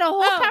like, guys had a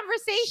whole "Oh,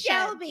 conversation.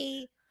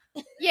 Shelby.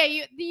 Yeah,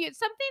 you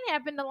something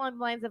happened along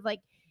the lines of like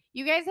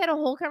you guys had a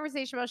whole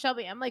conversation about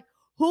Shelby. I'm like,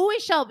 who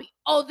is Shelby?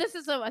 Oh, this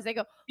is what it was. I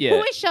go, who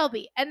Yeah. is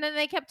Shelby? And then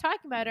they kept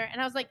talking about her,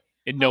 and I was like,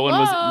 And no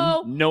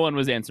Hello? one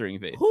was answering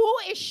Faith. who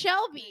is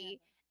Shelby?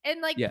 And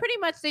like Yeah. pretty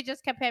much they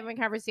just kept having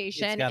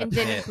conversation got a and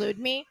didn't pit. include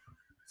me.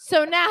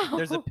 So now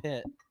There's a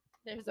pit.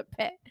 there's a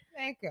pit.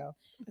 Thank you.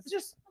 It's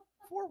just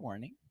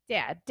forewarning.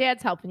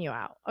 Dad's helping you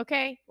out.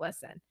 Okay,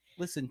 listen.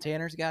 Listen,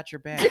 Tanner's got your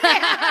back.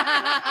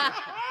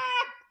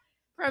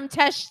 From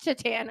Tesh to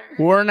Tanner.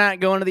 We're not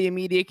going to the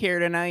immediate care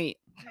tonight.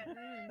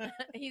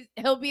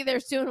 He'll be there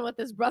soon with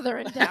his brother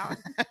in town.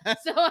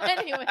 So,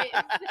 anyways,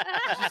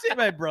 Did you say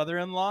my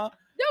brother-in-law?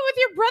 no, with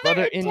your brother,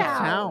 Brother in in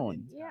town.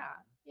 town.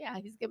 Yeah,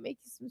 he's gonna make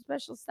you some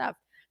special stuff.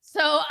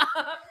 So,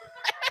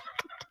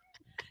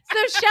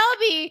 so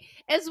Shelby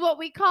is what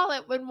we call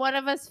it when one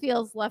of us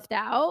feels left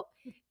out.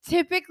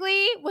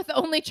 Typically, with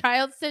only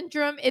child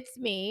syndrome, it's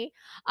me.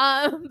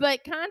 But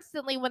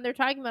constantly when they're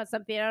talking about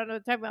something, I don't know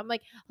what they're talking about. I'm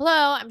like, "Hello,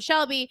 I'm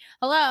Shelby.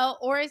 Hello,"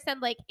 or I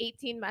send like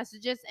 18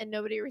 messages and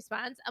nobody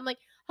responds. I'm like,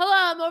 "Hello,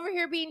 I'm over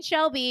here being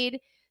Shelby'd."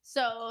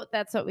 So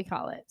that's what we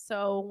call it.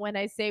 So when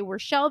I say we're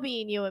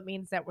Shelbying you, it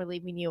means that we're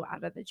leaving you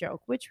out of the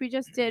joke, which we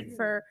just did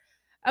for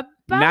about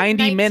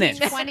 90 19 minutes.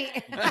 20.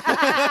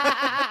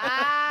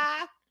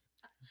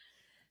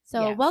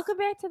 So Yes. welcome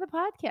back to the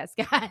podcast,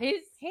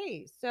 guys.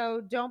 Hey,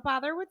 so don't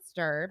bother with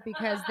Stir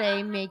because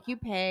they make you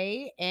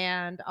pay,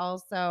 and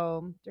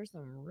also there's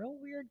some real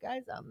weird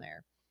guys on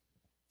there.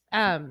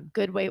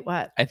 Good. Wait,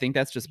 what? I think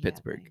that's just yeah,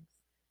 Pittsburgh.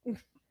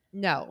 thanks.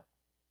 No,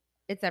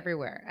 it's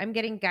everywhere. I'm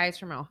getting guys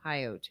from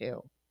Ohio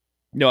too.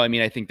 No, I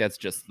mean I think that's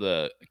just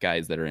the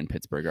guys that are in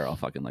Pittsburgh are all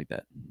fucking like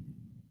that.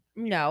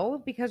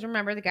 No, because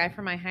remember the guy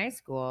from my high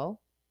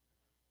school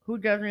who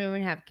doesn't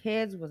even have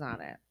kids was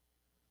on it.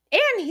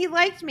 And he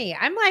liked me.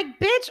 I'm like,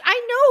 bitch,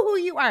 I know who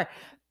you are.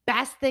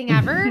 Best thing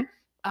ever.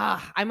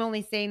 I'm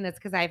only saying this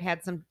because I've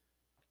had some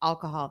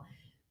alcohol.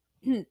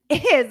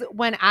 Is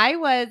when I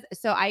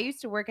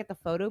used to work at the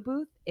photo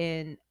booth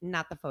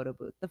not the photo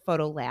booth, the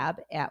photo lab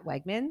at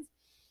Wegmans.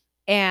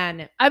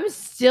 And I'm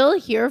still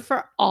here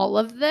for all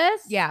of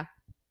this. yeah.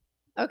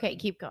 Okay,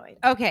 keep going.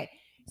 Okay.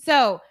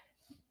 So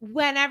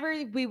whenever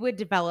we would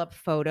develop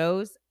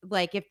photos,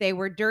 like if they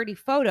were dirty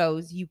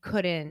photos, you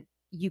couldn't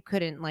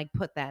like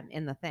put them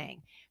in the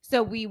thing.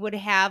 So we would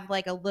have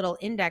like a little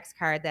index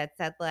card that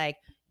said like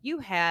you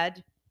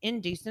had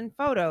indecent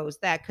photos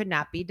that could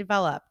not be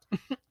developed.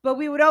 But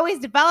we would always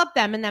develop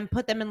them and then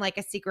put them in like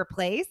a secret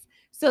place.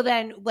 So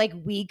then like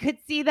we could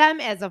see them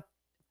as a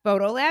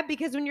photo lab,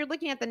 because when you're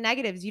looking at the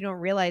negatives, you don't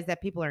realize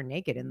that people are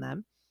naked in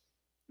them.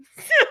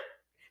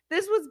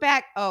 This was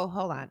back. Oh,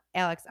 hold on,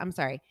 Alex. I'm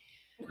sorry.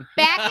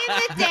 Back in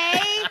the day,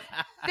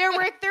 there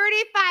were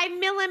 35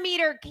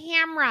 millimeter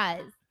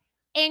cameras.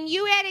 and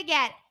you had to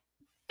get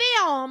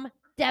film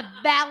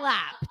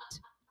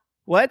developed.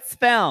 What's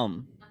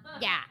film?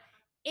 Yeah,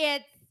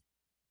 it's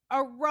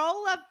a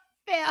roll of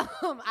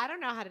film. I don't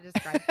know how to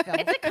describe film.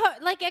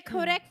 It's like a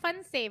Kodak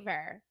Fun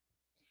Saver.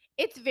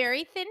 It's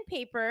very thin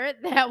paper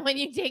that when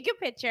you take a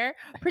picture,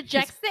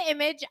 projects the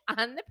image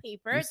on the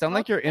paper. You It's sound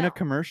like called you're in a film.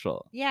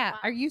 commercial. Yeah,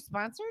 are you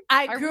sponsored?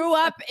 I Are we grew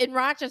up in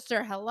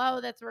Rochester. Hello,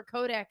 that's where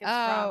Kodak is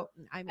Oh,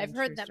 from. I've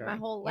heard that my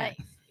whole life.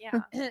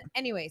 Yeah.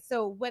 Anyway,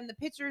 so when the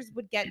pictures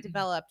would get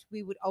developed,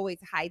 we would always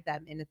hide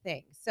them in a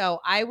thing. So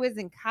I was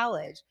in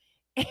college,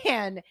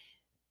 and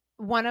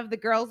one of the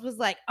girls was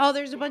like, "Oh,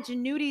 there's a bunch of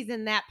nudies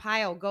in that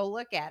pile. Go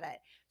look at it."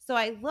 So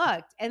I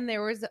looked, and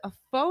there was a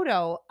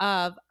photo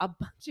of a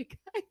bunch of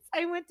guys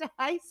I went to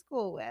high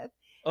school with.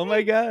 Oh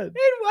my god. And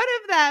one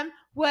of them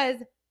was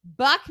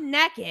buck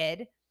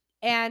naked.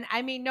 And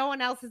I mean, no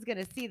one else is going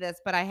to see this,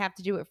 but I have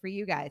to do it for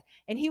you guys.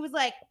 And he was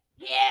like,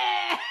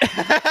 yeah.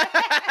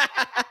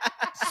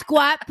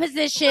 Squat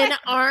position,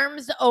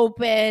 arms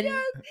open.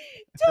 Yes,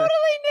 totally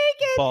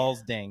naked.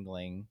 Balls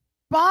dangling.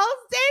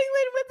 Balls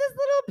dangling with this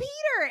little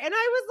Peter. And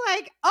I was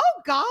like,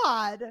 oh,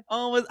 God.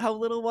 Oh, how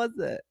little was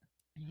it?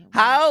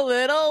 How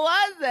little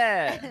was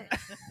it?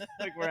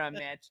 Like we're on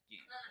Match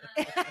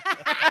Game.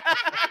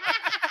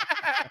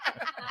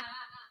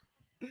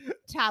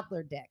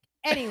 Toddler dick.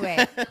 Anyway,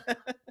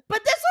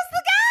 but this was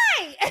the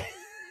guy.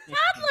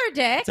 Toddler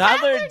dick.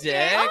 Toddler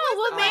dick.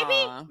 Oh, well, maybe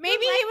Aw. he me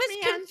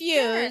was on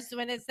confused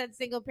when it said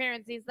single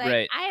parents. He's like,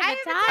 Right. I have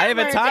a I have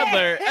a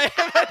toddler. I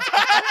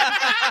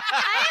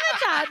have a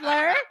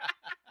toddler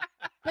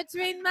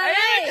between my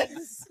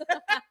legs.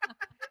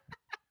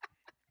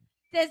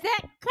 Does that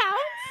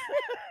count?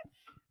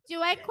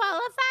 Do I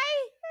qualify?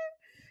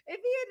 If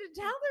he had a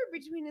toddler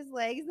between his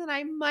legs, then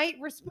I might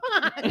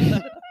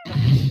respond.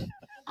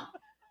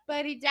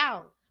 But he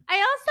don't. I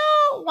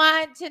also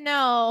want to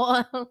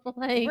know,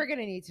 like, We're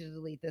gonna need to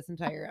delete this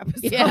entire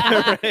episode.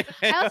 yeah. Right.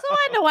 I also want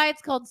to know why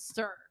it's called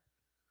stir.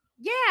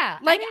 Yeah.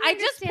 Like, didn't I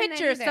just understand that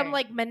picture some either.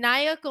 like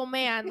maniacal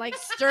man like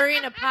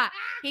stirring a pot.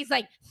 He's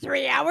like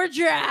 3-hour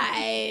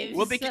drives.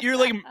 Well, because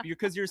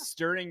you're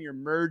stirring, you're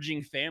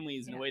merging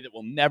families in a way that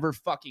will never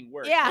fucking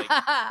work. yeah,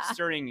 Like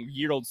stirring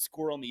year-old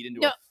squirrel meat into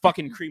No. a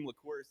fucking cream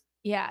liqueur.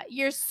 yeah.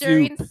 You're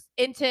stirring Soup.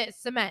 into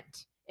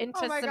cement. Into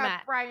Oh my God,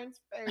 cement. Brian's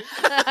face.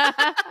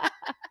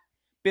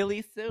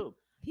 Billy soup.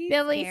 He's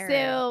Billy scared.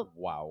 soup.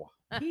 Wow.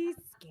 He's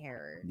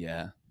scared.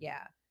 Yeah.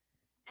 Yeah.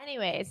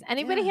 Anyways,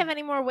 anybody Yeah. have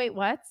any more wait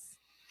whats?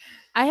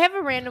 I have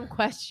a random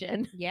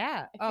question.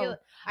 Yeah. I feel-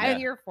 I'm Yeah.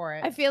 here for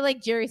it. I feel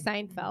like Jerry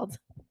Seinfeld.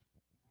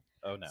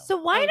 Oh no. So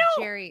why don't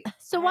Jerry?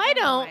 so I why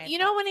don't know why don't I you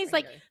know thought when he's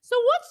like, fingers. so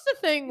what's the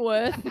thing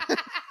with?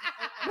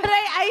 But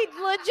I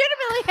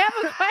legitimately have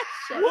a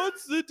question.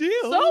 What's the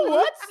deal? So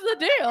what's the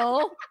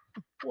deal?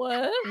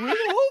 What? with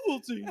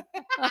Ovaltine?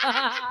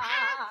 Ovaltine?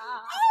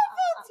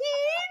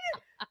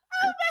 Oh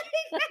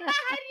my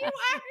God, you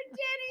are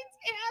Danny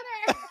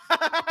Tanner.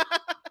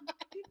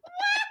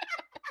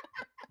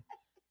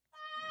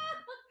 Oh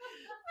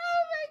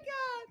my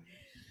God.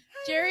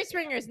 Jerry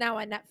Springer is now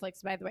on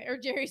Netflix, by the way. Or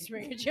Jerry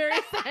Springer. Jerry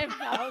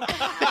Seinfeld.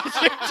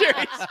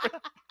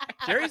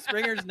 Jerry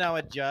Springer's now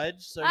a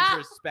judge, so he's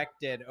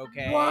respected.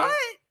 Okay. What?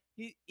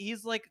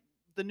 He's like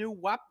the new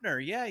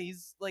Wapner. Yeah,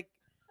 he's like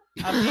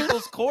on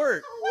people's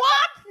court.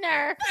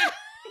 Wapner.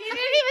 He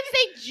didn't even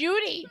say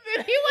Judy.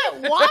 He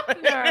went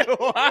Wapner.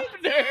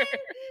 Wapner.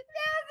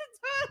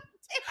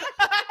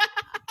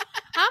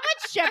 How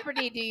much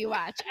Jeopardy do you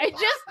watch? I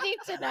just need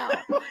to know.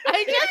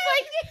 I just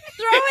like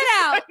throw it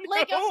out.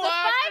 Like of the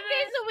 5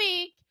 days a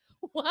week,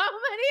 how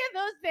many of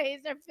those days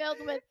are filled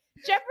with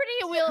Jeopardy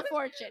and Wheel of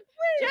Fortune?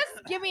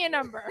 Just give me a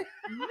number.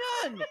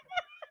 None.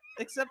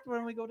 Except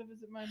when we go to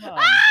visit my mom.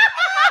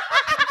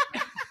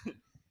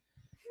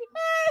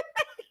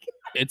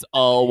 It's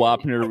all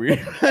Wapner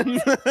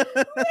reruns.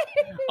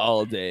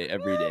 All day,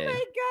 every Oh day. my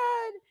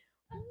God.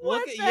 Look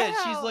What at the she's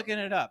hell? looking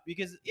it up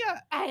because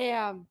I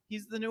am.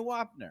 he's the new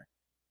Wapner.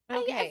 I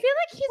Okay. feel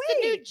like he's the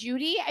new Wait.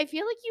 Judy. I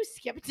feel like you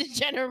skipped a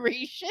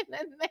generation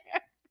in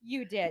there.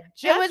 You did.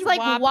 It was like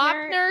Wapner,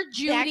 Wapner,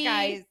 Judy.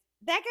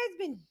 That guy's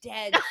been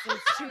dead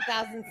since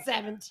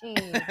 2017.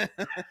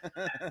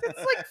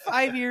 That's like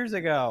 5 years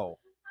ago.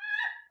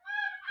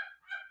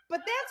 But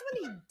that's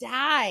when he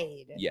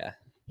died. Yeah.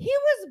 He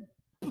was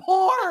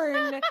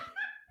born.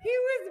 He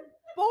was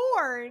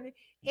born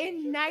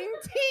in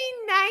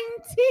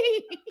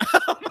 1919.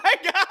 Oh my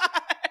god.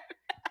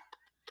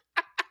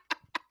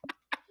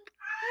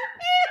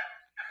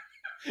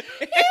 He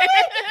would be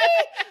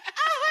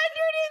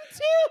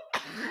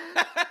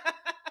 102.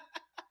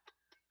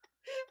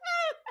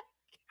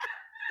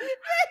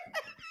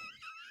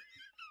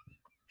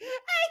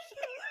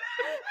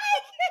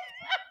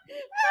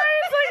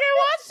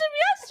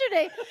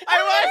 Yesterday.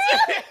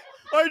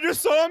 I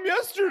just saw him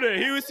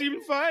yesterday. He was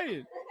seeming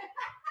fine.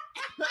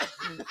 Oh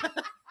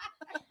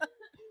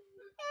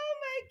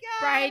my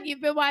God. Brian,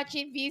 you've been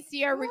watching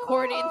VCR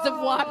recordings of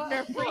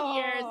Wapner for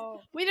years.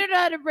 We don't know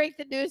how to break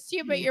the news to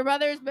you, but your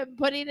mother's been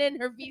putting in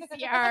her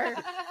VCR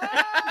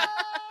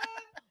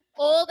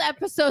old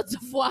episodes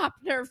of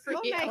Wapner for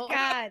Oh you. my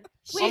god.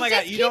 Oh my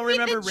god, just you don't keeping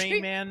the remember dream-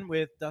 Rain Man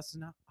with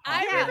Dustin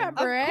I Hoffman?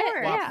 remember Of it.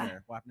 course. Yeah.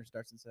 Wapner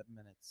starts in 7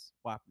 minutes.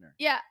 Wapner.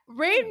 Yeah.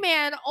 Rain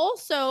Man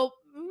also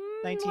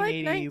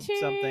 1980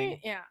 something.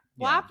 Yeah.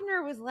 Yeah.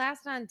 Wapner was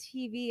last on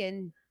TV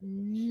in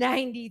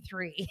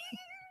 93.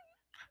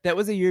 That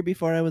was a year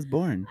before I was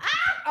born.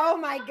 Oh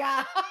my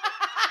god.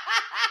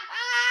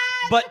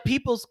 But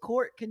People's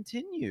Court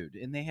continued,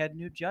 and they had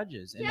new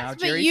judges, and now Yes,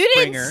 but Jerry you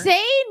Springer. didn't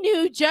say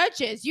new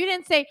judges. You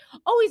didn't say,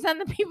 "Oh, he's on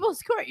the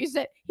People's Court." You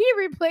said he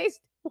replaced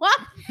what?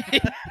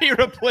 He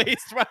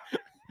replaced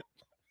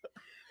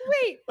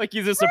Wait. like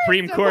he's a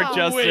Supreme of Court all-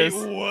 justice.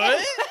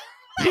 what?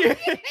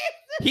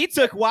 He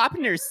took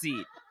Wapner's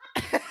seat.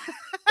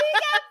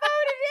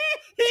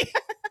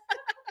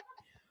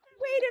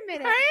 Wait a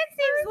minute. Brian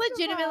seems First of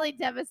legitimately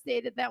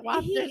devastated that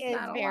Wapner's He is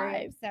not very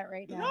alive. upset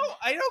right now. No,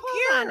 I don't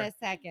Hold care. on a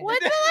second. When's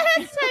the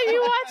last time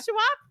you watched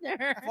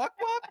Wapner? Fuck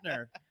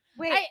Wapner.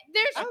 Wait.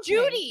 There's Okay,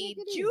 Judy.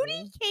 take it Judy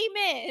easy. came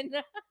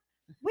in.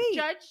 Wait.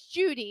 Judge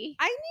Judy.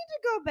 I need to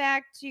go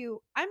back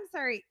to. I'm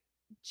sorry,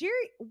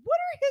 Jerry. What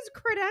are his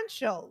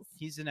credentials?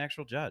 He's an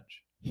actual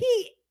judge.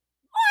 He.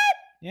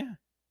 Yeah.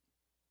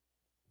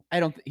 I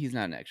don't. He's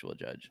not an actual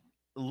judge.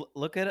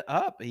 Look it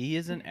up. He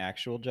is an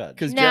actual judge.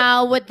 'Cause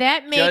Now, would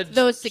that make Judge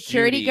those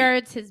security Judy-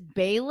 guards his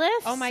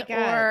bailiffs? Oh my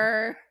God.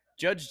 Or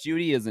Judge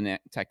Judy isn't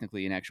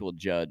technically an actual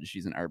judge.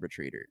 She's an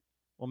arbitrator.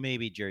 Well,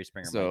 maybe Jerry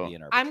Springer So, might be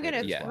an I'm arbitrator gonna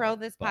as Yeah. throw well,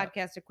 this but-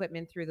 podcast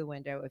equipment through the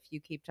window if you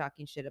keep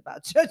talking shit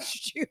about Judge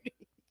Judy.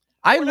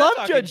 I We're not love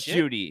talking Judge shit.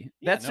 Judy.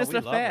 Yeah, That's no, just we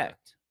a love her.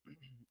 fact.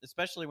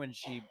 Especially when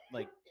she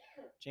like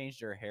changed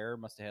her hair,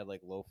 must have had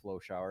like low flow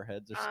shower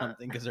heads or Uh.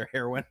 something because her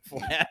hair went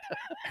flat.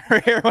 Her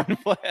hair went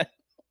flat.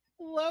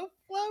 Low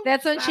flow.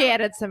 that's when she shower.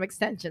 added some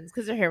extensions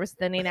because her hair was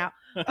thinning out.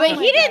 But my he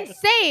God. didn't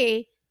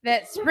say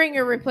that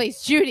Springer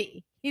replaced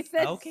Judy. He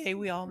said, Okay,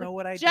 we all know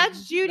what I Judge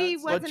did. Judy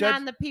That's- wasn't Judge-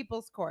 on the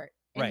People's Court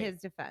in Right.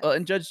 his defense.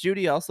 And Judge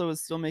Judy also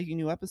is still making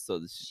new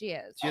episodes. she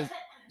is. She is-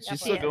 She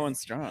She's still is. going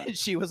strong.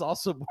 She was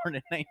also born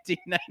in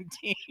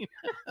 1919.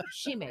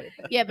 She made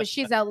them. "Yeah, but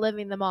she's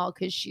outliving them all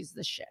because she's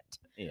the shit."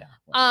 Yeah.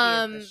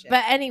 the shit.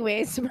 But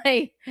anyways,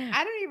 I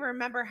don't even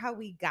remember how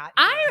we got.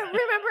 I here.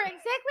 remember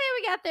exactly how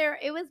we got there.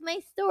 It was my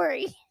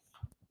story.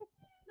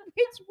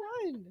 Which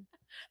one?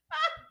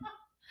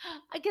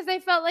 Because I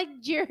felt like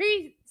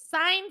Jerry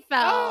Seinfeld.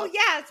 Oh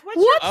yes. What's,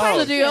 What's your Oh,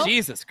 the deal?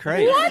 Jesus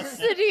Christ. What's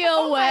the deal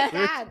Oh my with?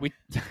 God. We,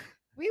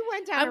 We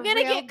went down. I'm a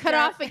gonna real get cut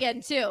dark- off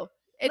again too.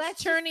 It's Let's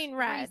just turning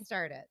red.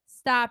 Restart it.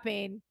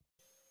 Stopping.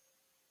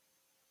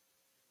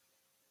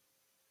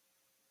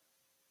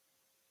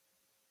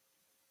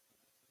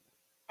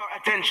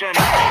 Attention.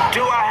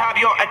 Do I have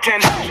your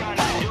attention?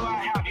 Do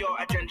I have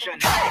your attention?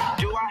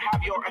 Do I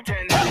have your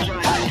attention?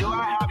 Do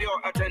I have your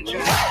attention?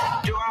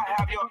 Do I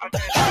have your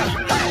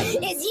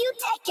attention? Is you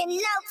taking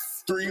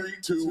notes? 3,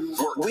 2,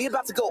 1. We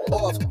about to go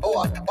off,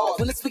 off, off.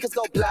 When the speakers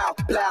go blow,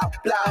 blow,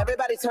 blow.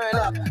 Everybody turn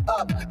up,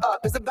 up, up.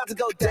 It's about to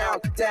go down,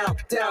 down,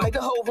 down. Make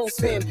the whole room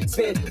spin,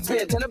 spin,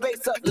 spin. Turn the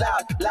bass up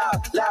loud,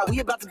 loud, loud. We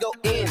about to go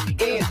in,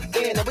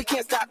 and we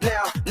can't stop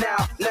now,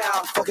 now,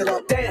 now. Fuck it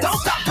up, dance. Don't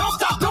stop, don't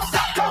stop, don't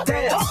stop, don't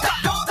dance. Don't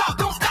stop, don't stop,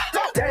 don't stop,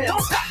 don't dance.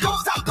 Don't stop, don't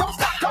stop, don't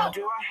stop, don't.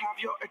 Do I have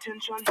your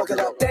attention? Fuck it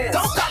up, dance.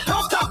 Don't stop,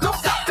 don't stop, don't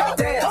stop, don't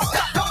dance. Don't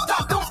stop, don't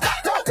stop, don't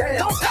stop, don't dance.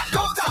 Don't stop,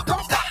 don't stop,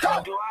 don't stop,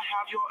 don't. Do I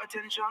have your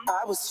attention?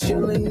 I was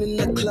chilling in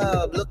the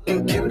club,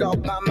 looking cute all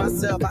by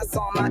myself. I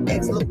saw my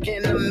ex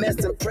looking a mess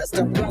and pressed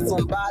up on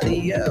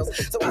somebody else.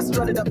 So I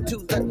strutted up to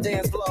the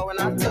dance floor and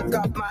I took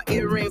off my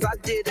earrings. I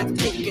did a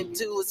kick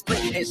into a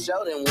split and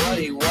showed him what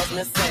he was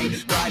missing.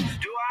 Like,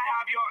 Do I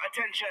have your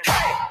attention?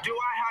 Do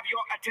I have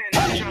your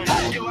attention?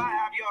 Do I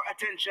have your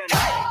attention?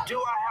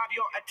 Do I have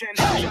your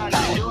attention?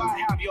 Do I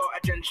have your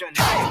attention?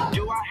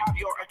 Do I have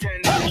your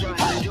attention?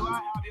 Do I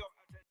have your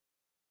attention?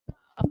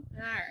 All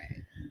right.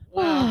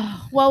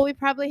 Well, we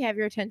probably have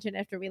your attention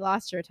after we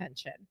lost your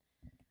attention.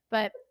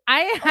 But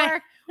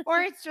Or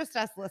it's just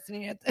us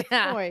listening at this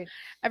Yeah. point.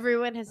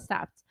 everyone has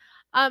stopped.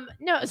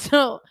 No,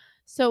 so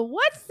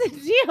what's the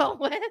deal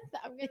with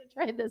I'm gonna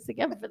try this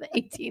again for the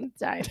 18th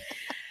time.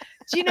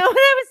 Do you know what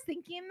I was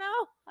thinking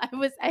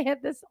though? I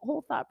had this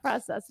whole thought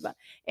process about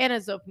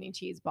Anna's opening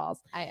cheese balls.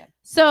 I am.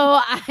 So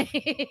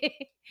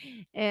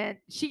and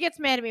she gets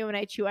mad at me when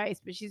I chew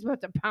ice, but she's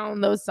about to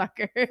pound those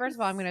suckers. First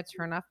of all, I'm going to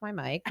turn off my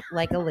mic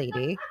like a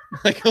lady.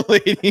 like a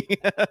lady.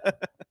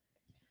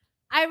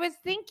 I was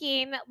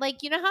thinking,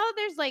 like, you know how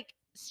there's like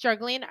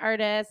struggling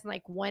artists, and,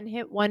 like one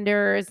hit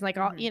wonders, and, like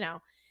all, you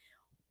know,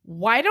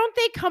 why don't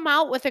they come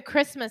out with a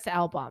Christmas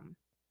album?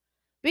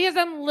 Because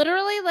I'm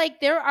literally like,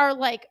 there are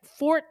like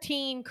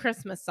 14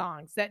 Christmas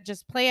songs that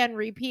just play on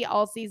repeat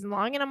all season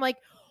long. And I'm like,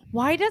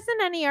 why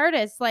doesn't any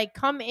artist like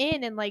come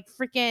in and like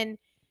freaking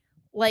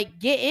like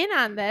get in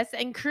on this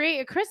and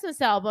create a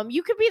Christmas album?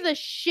 You could be the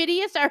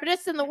shittiest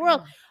artist in the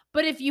world.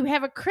 But if you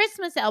have a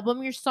Christmas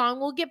album, your song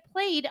will get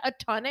played a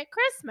ton at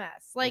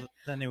Christmas. Like, Well,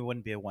 then it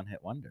wouldn't be a one-hit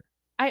wonder.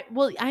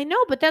 I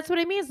know, but that's what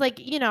I mean. Is like,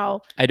 you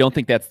know, I don't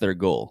think that's their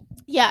goal.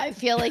 yeah, I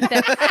feel like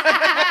that.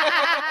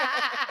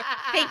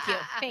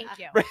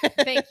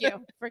 Thank you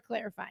for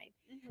clarifying.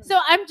 So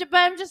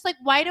I'm just like,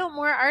 why don't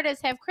more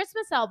artists have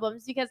Christmas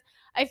albums? Because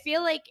I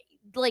feel like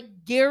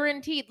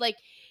guaranteed, like,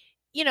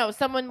 you know,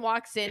 someone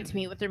walks in to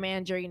meet with their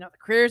manager, you know, the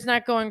career's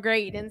not going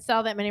great, you didn't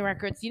sell that many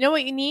records. You know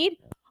what you need?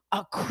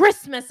 A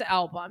Christmas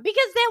album,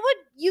 because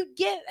you'd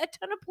get a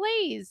ton of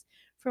plays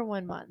for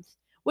 1 month,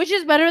 which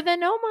is better than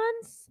no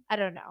months. I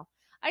don't know.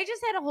 I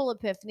just had a whole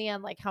epiphany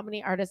on like how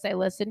many artists I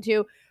listen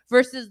to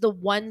versus the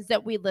ones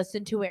that we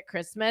listen to at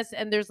Christmas.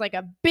 And there's like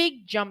a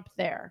big jump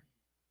there.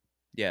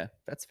 Yeah,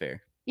 that's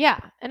fair. Yeah.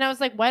 And I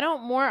was like, why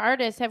don't more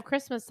artists have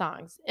Christmas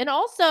songs? And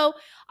also,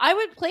 I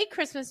would play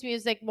Christmas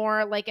music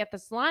more like at the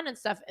salon and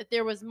stuff if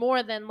there was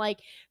more than like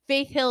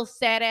Faith Hill's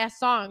sad ass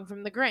song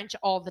from The Grinch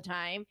all the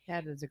time.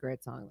 That is a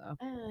great song,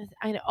 though.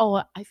 I know.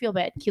 Oh, I feel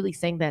bad. Keely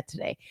sang that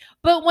today.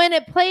 But when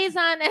it plays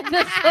on at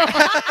the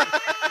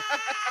salon,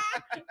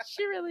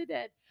 she really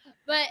did.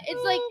 But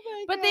it's like,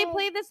 but they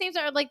play the same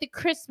song, like the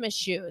Christmas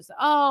shoes.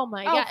 Oh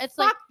my God. It's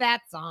like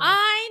that song.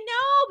 I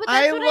know, but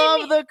that's I what love I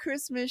mean. the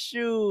Christmas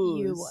shoes.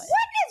 You would.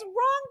 What is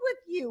wrong with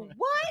you?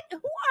 What? Who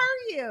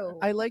are you?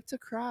 I like to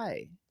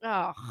cry.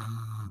 Oh,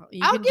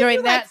 you I'll can give join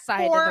you that like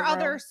side 4 of the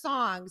other room.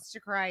 songs to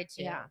cry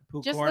to. Yeah.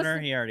 Pooh Just Corner,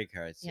 listen- he already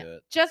cries Yeah. to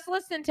it. Just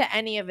listen to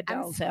any of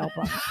Adele's sorry.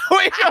 albums.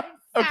 Wait, I'm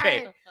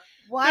okay. sorry.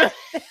 What?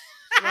 What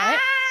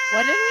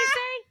did he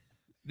say?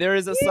 There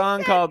is a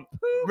song called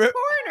Pooh Re-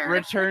 Corner.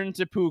 Return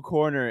to Pooh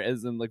Corner,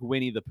 as in like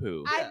Winnie the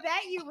Pooh. I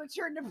bet you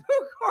returned to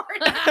Pooh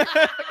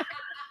Corner.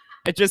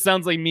 It just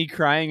sounds like me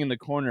crying in the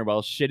corner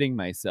while shitting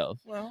myself.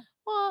 Well,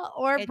 Well,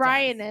 or It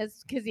Brian does.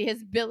 is because he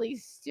has Billy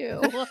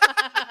Stew.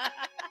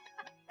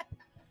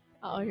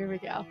 Oh, here we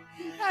go.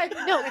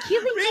 No,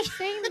 Keely just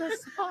sang the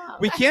song.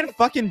 We can't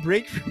fucking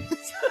break from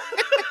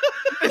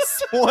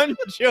this one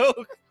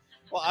joke.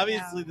 Well,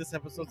 obviously, this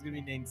episode's gonna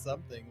be named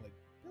something like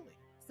Billy.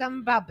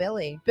 something about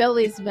Billy.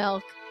 Billy's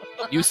milk.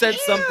 You said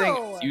something.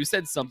 Ew. You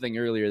said something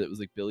earlier that was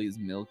like Billy's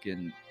milk,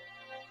 and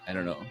I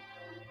don't know.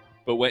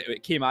 But when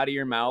it came out of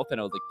your mouth, and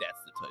I was like,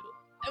 "That's the title."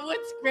 And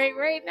what's great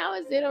right now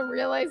is they don't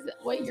realize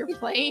what you're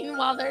playing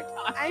while they're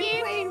I'm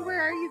talking. playing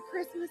Where Are You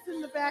Christmas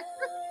in the background.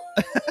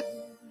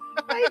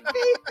 My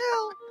Faith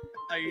Hill.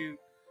 Are you?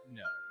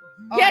 No.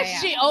 Oh,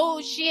 Yes, yeah.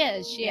 she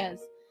is. She is.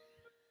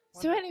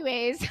 So,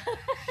 anyways,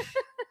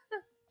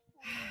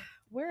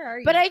 Where are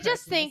you? but I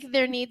just Christmas? think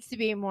there needs to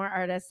be more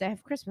artists that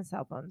have Christmas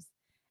albums.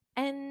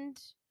 End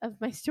of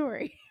my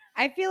story.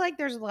 I feel like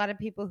there's a lot of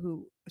people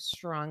who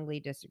strongly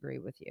disagree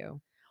with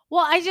you.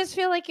 Well, I just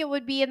feel like it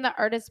would be in the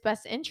artist's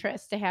best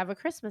interest to have a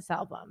Christmas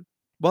album.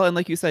 Well, and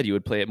like you said, you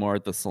would play it more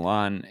at the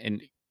salon,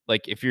 and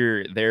like if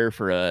you're there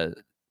for a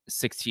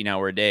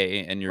 16-hour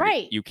day and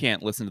you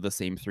can't listen to the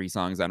same 3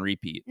 songs on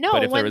repeat. No,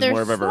 but if there when was they're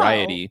more of a slow,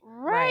 variety,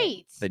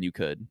 right? then you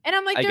could. And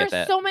I'm like, I get there's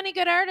that. so many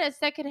good artists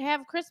that could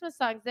have Christmas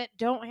songs that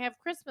don't have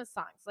Christmas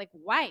songs. Like,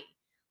 why?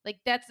 Like,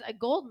 that's a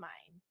gold mine.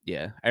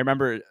 Yeah, I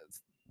remember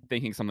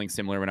thinking something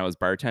similar when I was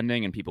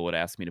bartending, and people would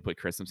ask me to put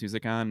Christmas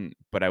music on,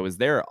 but I was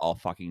there all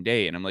fucking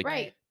day, and I'm like,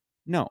 Right.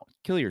 no,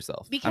 kill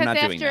yourself. Because I'm not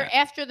doing that.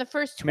 after the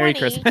first 20, Merry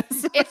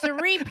Christmas. it's a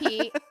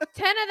repeat.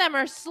 10 of them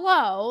are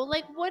slow.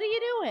 Like, what are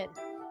you doing?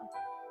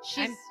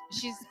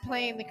 She's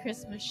playing the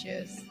Christmas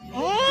shoes.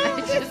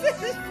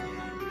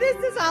 This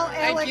is all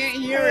I Alex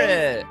can't hear plays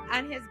it.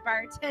 on his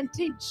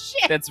bartending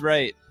shit. That's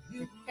right.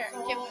 Here,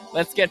 give me-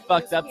 Let's get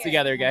fucked up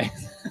together, guys.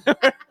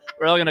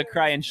 We're all gonna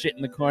cry and shit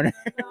in the corner.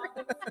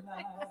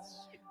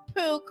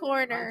 Pooh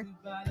Corner.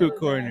 Pooh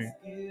Corner.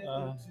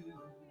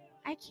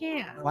 I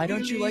can't. Why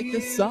don't you like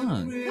this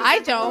song? I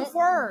don't.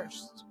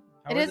 Worst.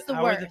 It is the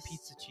How are the worst.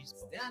 pizza cheese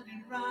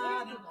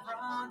balls?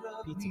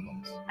 Pizza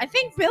balls. I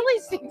think Billy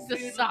sings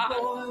this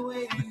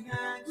song.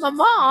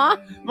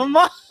 Mama.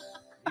 Mama.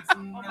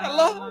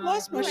 I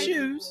lost my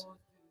shoes.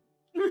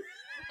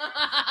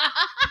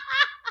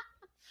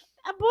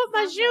 I put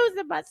my shoes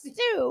in my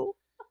stew.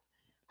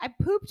 I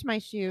pooped my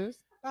shoes.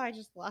 Oh, I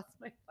just lost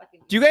my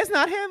fucking. Do you guys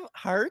not have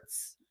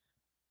hearts?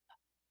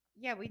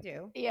 Yeah, we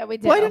do. Yeah, we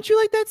did. Why don't you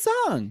like that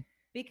song?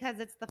 Because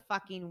it's the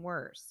fucking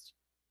worst.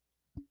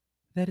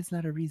 That is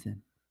not a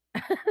reason.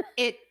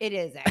 It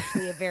is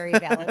actually a very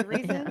valid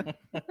reason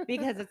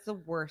because it's the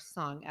worst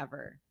song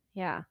ever.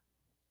 Yeah.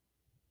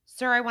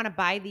 Sir, I want to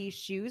buy these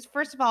shoes.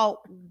 First of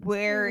all,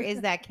 where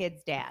is that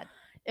kid's dad?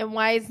 And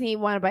why doesn't he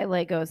want to buy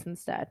Legos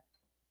instead?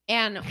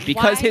 And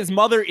Because why- his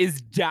mother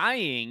is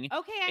dying,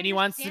 okay, I and he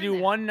wants to understand do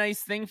that. one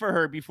nice thing for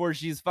her before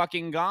she's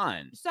fucking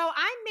gone. So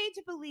I'm made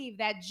to believe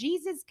that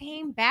Jesus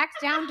came back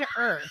down to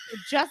earth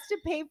just to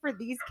pay for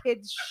these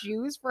kids'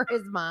 shoes for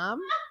his mom.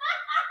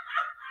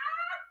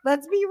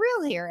 Let's be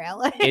real here,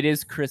 Alex. It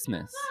is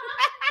Christmas.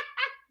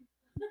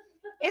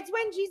 It's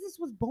when Jesus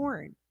was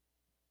born.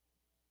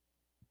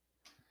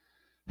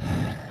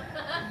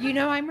 You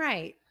know I'm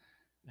right.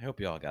 I hope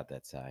you all got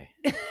that sigh.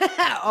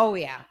 Oh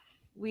yeah,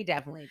 we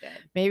definitely did.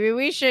 Maybe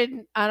we should,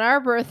 on our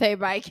birthday,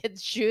 buy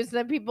kids shoes.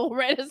 Then people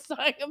write a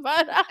song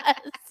about us.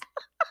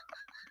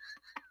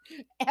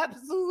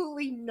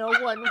 Absolutely no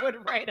one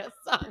would write a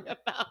song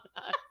about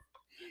us.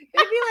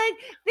 They'd be like,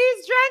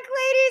 these drunk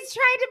ladies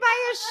tried to buy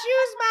us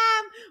shoes,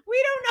 Mom. We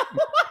don't know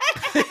what.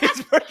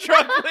 It's for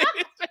drunk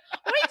ladies.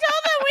 We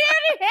told them we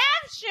already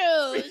have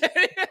shoes.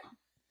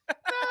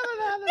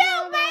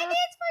 No, mine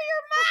is for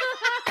your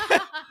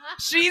mom.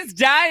 She's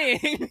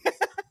dying.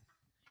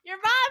 Your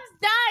mom's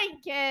dying,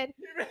 kid.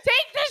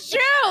 Take the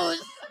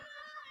shoes.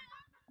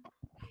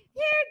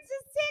 Here,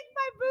 just take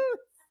my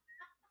boots.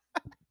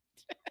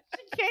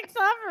 She kicks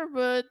off her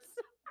boots.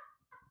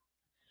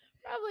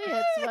 Probably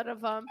hits one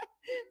of them.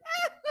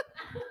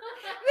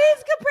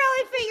 These could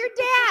probably fit your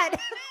dad.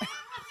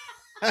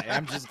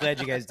 I'm just glad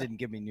you guys didn't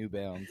give me New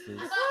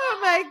Balances. Oh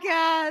my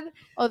god.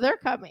 Oh, they're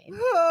coming.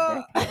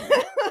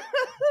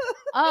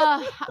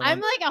 I'm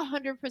like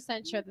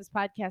 100% sure this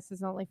podcast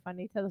is only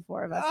funny to the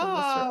four of us in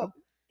this room.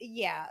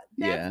 Yeah,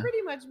 that's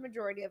pretty much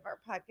majority of our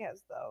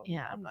podcast, though.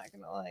 Yeah, I'm not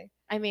gonna lie.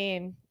 I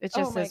mean, it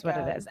just is what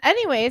God. it is.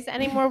 Anyways,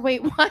 any more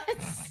wait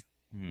whats?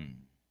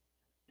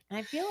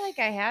 I feel like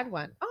I had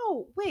one.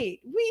 Oh wait,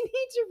 we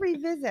need to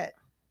revisit.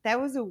 That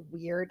was a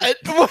weird.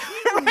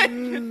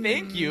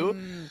 Thank you.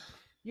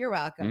 You're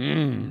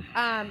welcome.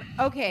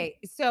 Okay,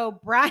 so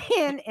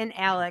Brian and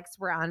Alex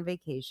were on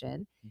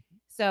vacation,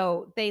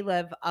 so they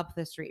live up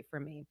the street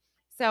from me.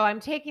 So I'm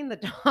taking the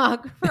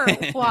dog for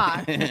a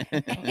walk,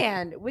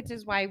 and which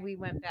is why we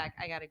went back.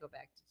 I got to go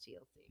back to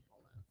TLC.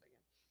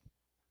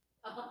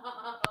 Hold on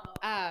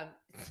a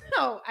second.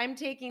 So I'm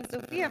taking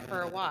Sophia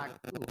for a walk.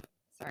 Ooh,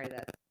 sorry,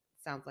 that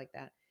sounds like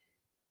that.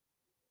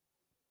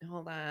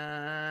 Hold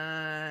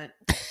on.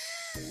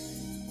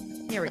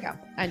 Here we go.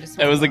 I just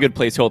That was a good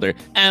placeholder.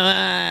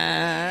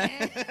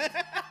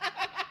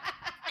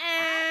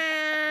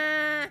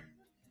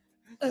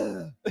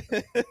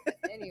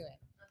 Anyway,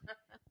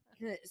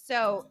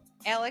 so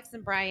Alex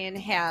and Brian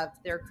have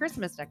their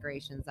Christmas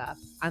decorations up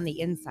on the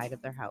inside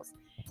of their house.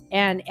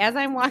 And as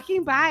I'm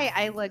walking by,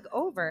 I look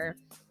over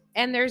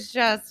and there's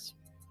just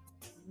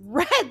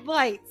red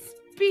lights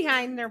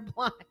behind their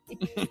blind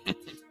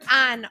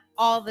on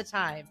all the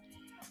time.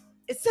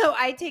 So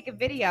I take a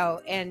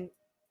video and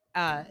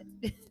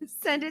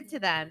send it to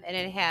them, and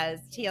it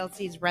has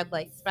TLC's red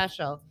light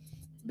special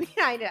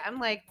behind it. I'm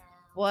like,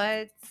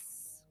 what's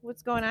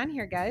going on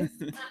here, guys?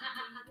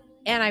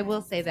 And I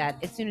will say that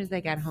as soon as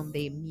they got home,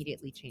 they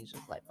immediately changed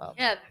those light bulbs.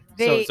 Yeah.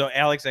 So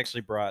Alex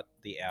actually brought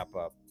the app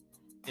up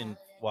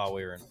while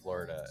we were in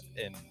Florida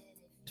and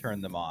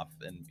turned them off,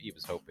 and he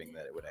was hoping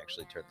that it would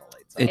actually turn the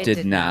lights on. It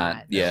did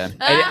not. Yeah.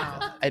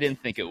 I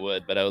didn't think it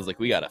would, but I was like,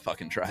 we gotta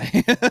fucking try.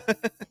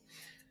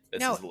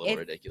 This is a little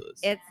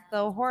ridiculous. It's the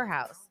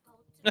whorehouse.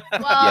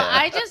 Well,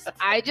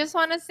 I just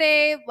want to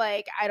say,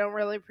 like, I don't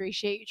really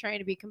appreciate you trying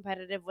to be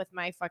competitive with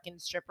my fucking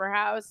stripper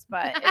house,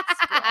 but it's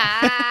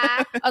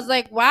I was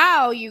like,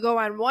 wow, you go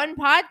on one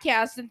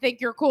podcast and think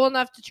you're cool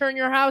enough to turn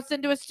your house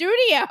into a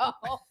studio.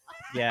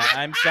 Yeah,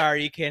 I'm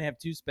sorry. You can't have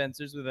two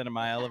Spencers within a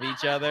mile of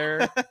each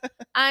other.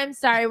 I'm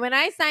sorry. When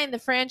I signed the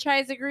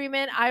franchise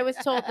agreement, I was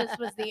told this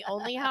was the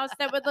only house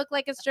that would look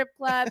like a strip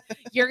club.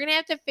 You're going to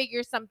have to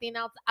figure something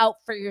else out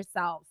for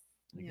yourself.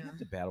 We have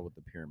to battle with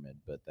the pyramid,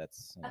 but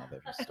that's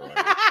another story.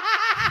 Oh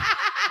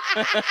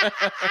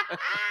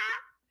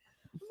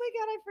my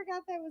god, I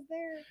forgot that was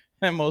there.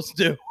 I most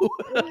do.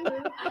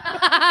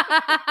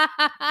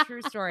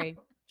 True story.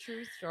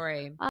 True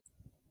story.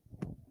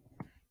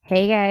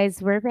 Hey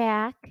guys, we're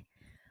back.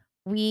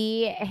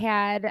 We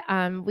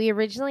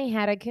originally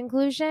had a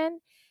conclusion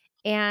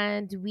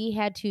and we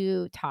had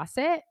to toss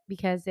it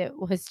because it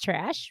was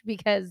trash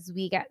because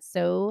we got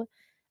so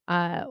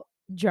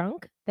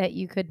drunk that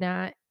you could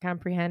not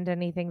comprehend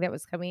anything that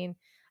was coming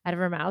out of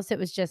our mouths. It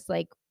was just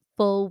like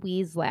full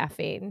wheeze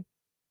laughing.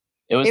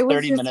 It was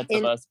 30 minutes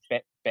of us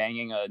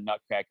banging a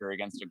nutcracker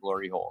against a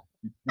glory hole.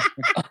 That's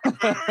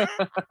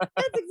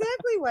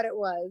exactly what it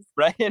was.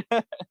 Right?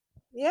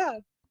 Yeah.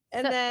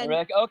 And then we're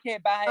like, okay,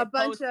 bye. A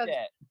bunch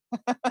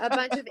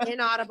of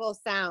inaudible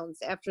sounds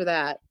after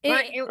that.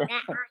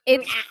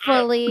 It's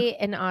fully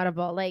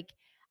inaudible. Like,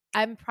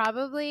 I'm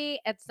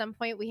probably at some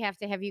point we have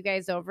to have you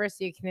guys over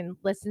so you can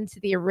listen to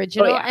the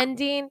original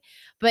ending,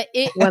 but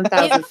it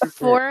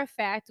for a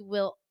fact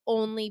will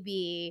only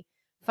be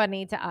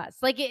funny to us.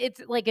 Like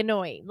it's like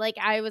annoying. Like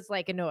I was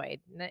like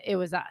annoyed. It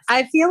was us.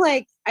 I feel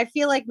like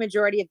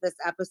majority of this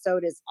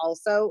episode is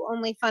also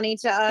only funny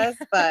to us,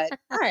 but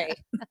all right.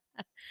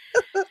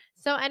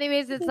 So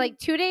anyways, it's like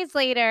 2 days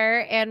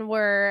later and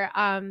we're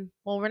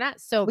we're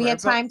not sober. We had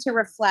time to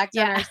reflect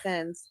on our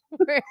sins.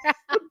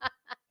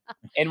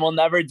 And we'll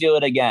never do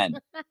it again.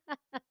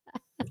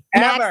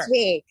 Next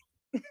week.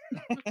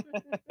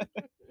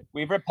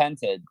 We've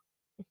repented.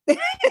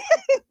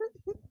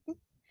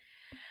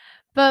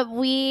 But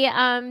we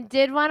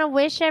did want to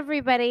wish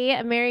everybody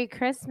a Merry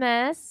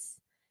Christmas.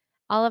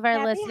 All of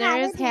our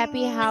listeners,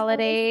 happy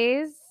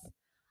holidays.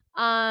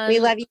 We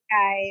love you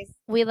guys.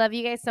 We love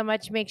you guys so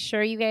much. Make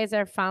sure you guys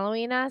are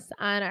following us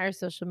on our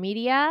social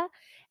media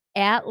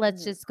at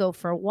Let's Just Go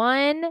for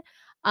One.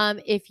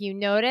 If you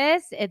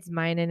notice, it's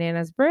mine and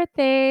Anna's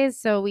birthdays.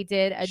 So we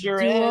did a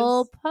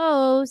dual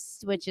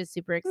post, which is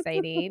super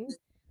exciting.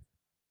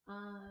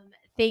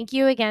 thank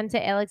you again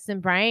to Alex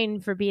and Brian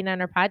for being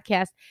on our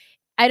podcast.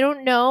 I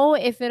don't know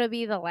if it'll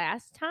be the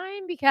last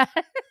time because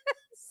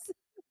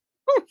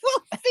we'll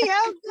see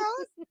how it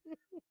goes.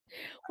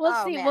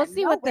 We'll see. Man, we'll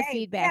see what the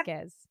feedback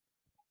is.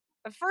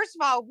 But first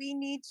of all, we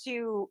need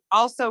to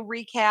also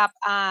recap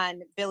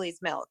on Billy's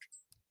milk.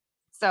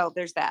 So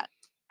there's that.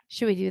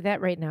 Should we do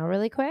that right now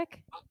really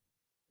quick?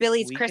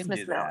 Billy's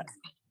Christmas milk.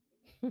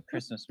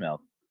 Christmas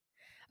milk.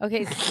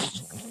 Okay,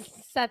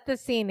 set the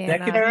scene, Anna.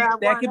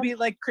 That could be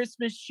like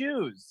Christmas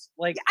shoes.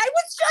 Like I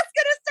was just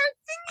gonna start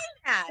singing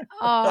that.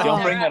 Oh,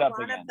 don't bring that up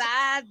I again.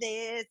 Buy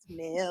this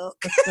milk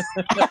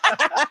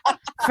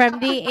from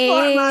the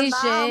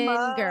Asian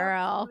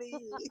girl.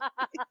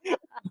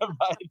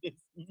 Buy this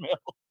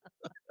milk.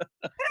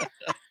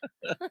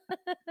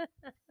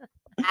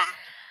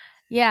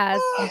 Yes.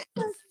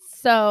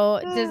 So,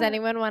 does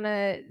anyone want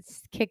to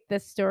kick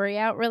this story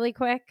out really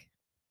quick?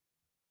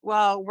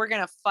 Well, we're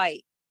gonna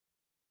fight.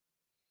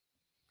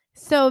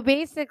 So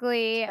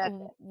basically,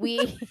 we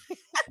got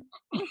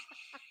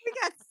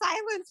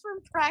silence from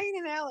Brian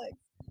and Alex.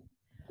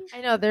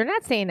 I know they're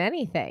not saying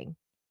anything.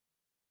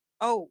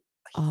 Oh,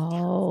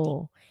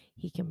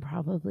 he can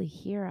probably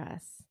hear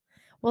us.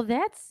 Well,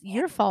 that's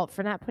your fault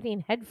for not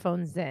putting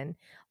headphones in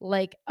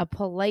like a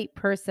polite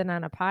person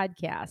on a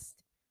podcast.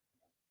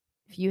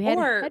 If you had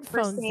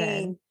headphones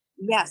in.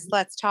 Yes,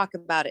 let's talk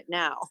about it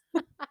now.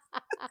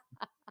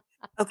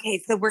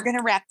 Okay, so we're going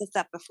to wrap this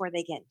up before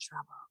they get in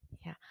trouble.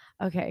 Yeah.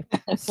 Okay.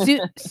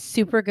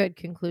 Super good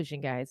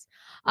conclusion, guys.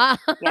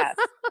 Yes.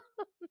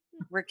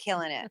 We're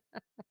killing it.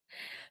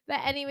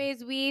 But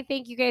anyways, we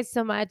thank you guys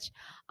so much.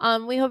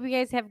 We hope you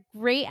guys have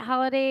great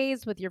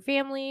holidays with your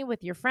family,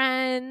 with your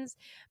friends,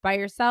 by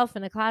yourself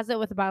in a closet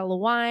with a bottle of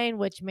wine,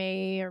 which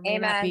may or may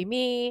not be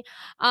me.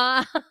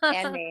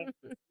 And me.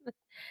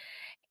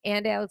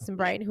 And Alex and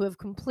Brian, who have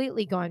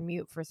completely gone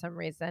mute for some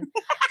reason.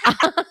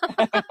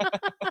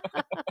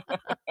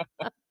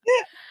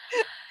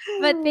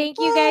 But thank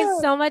you guys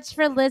so much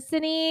for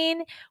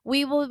listening.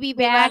 We will be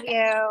back. Love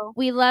you.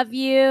 We love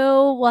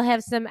you. We'll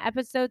have some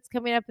episodes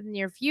coming up in the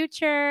near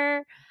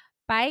future.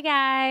 Bye,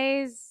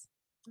 guys.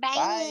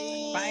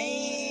 Bye.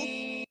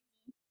 Bye.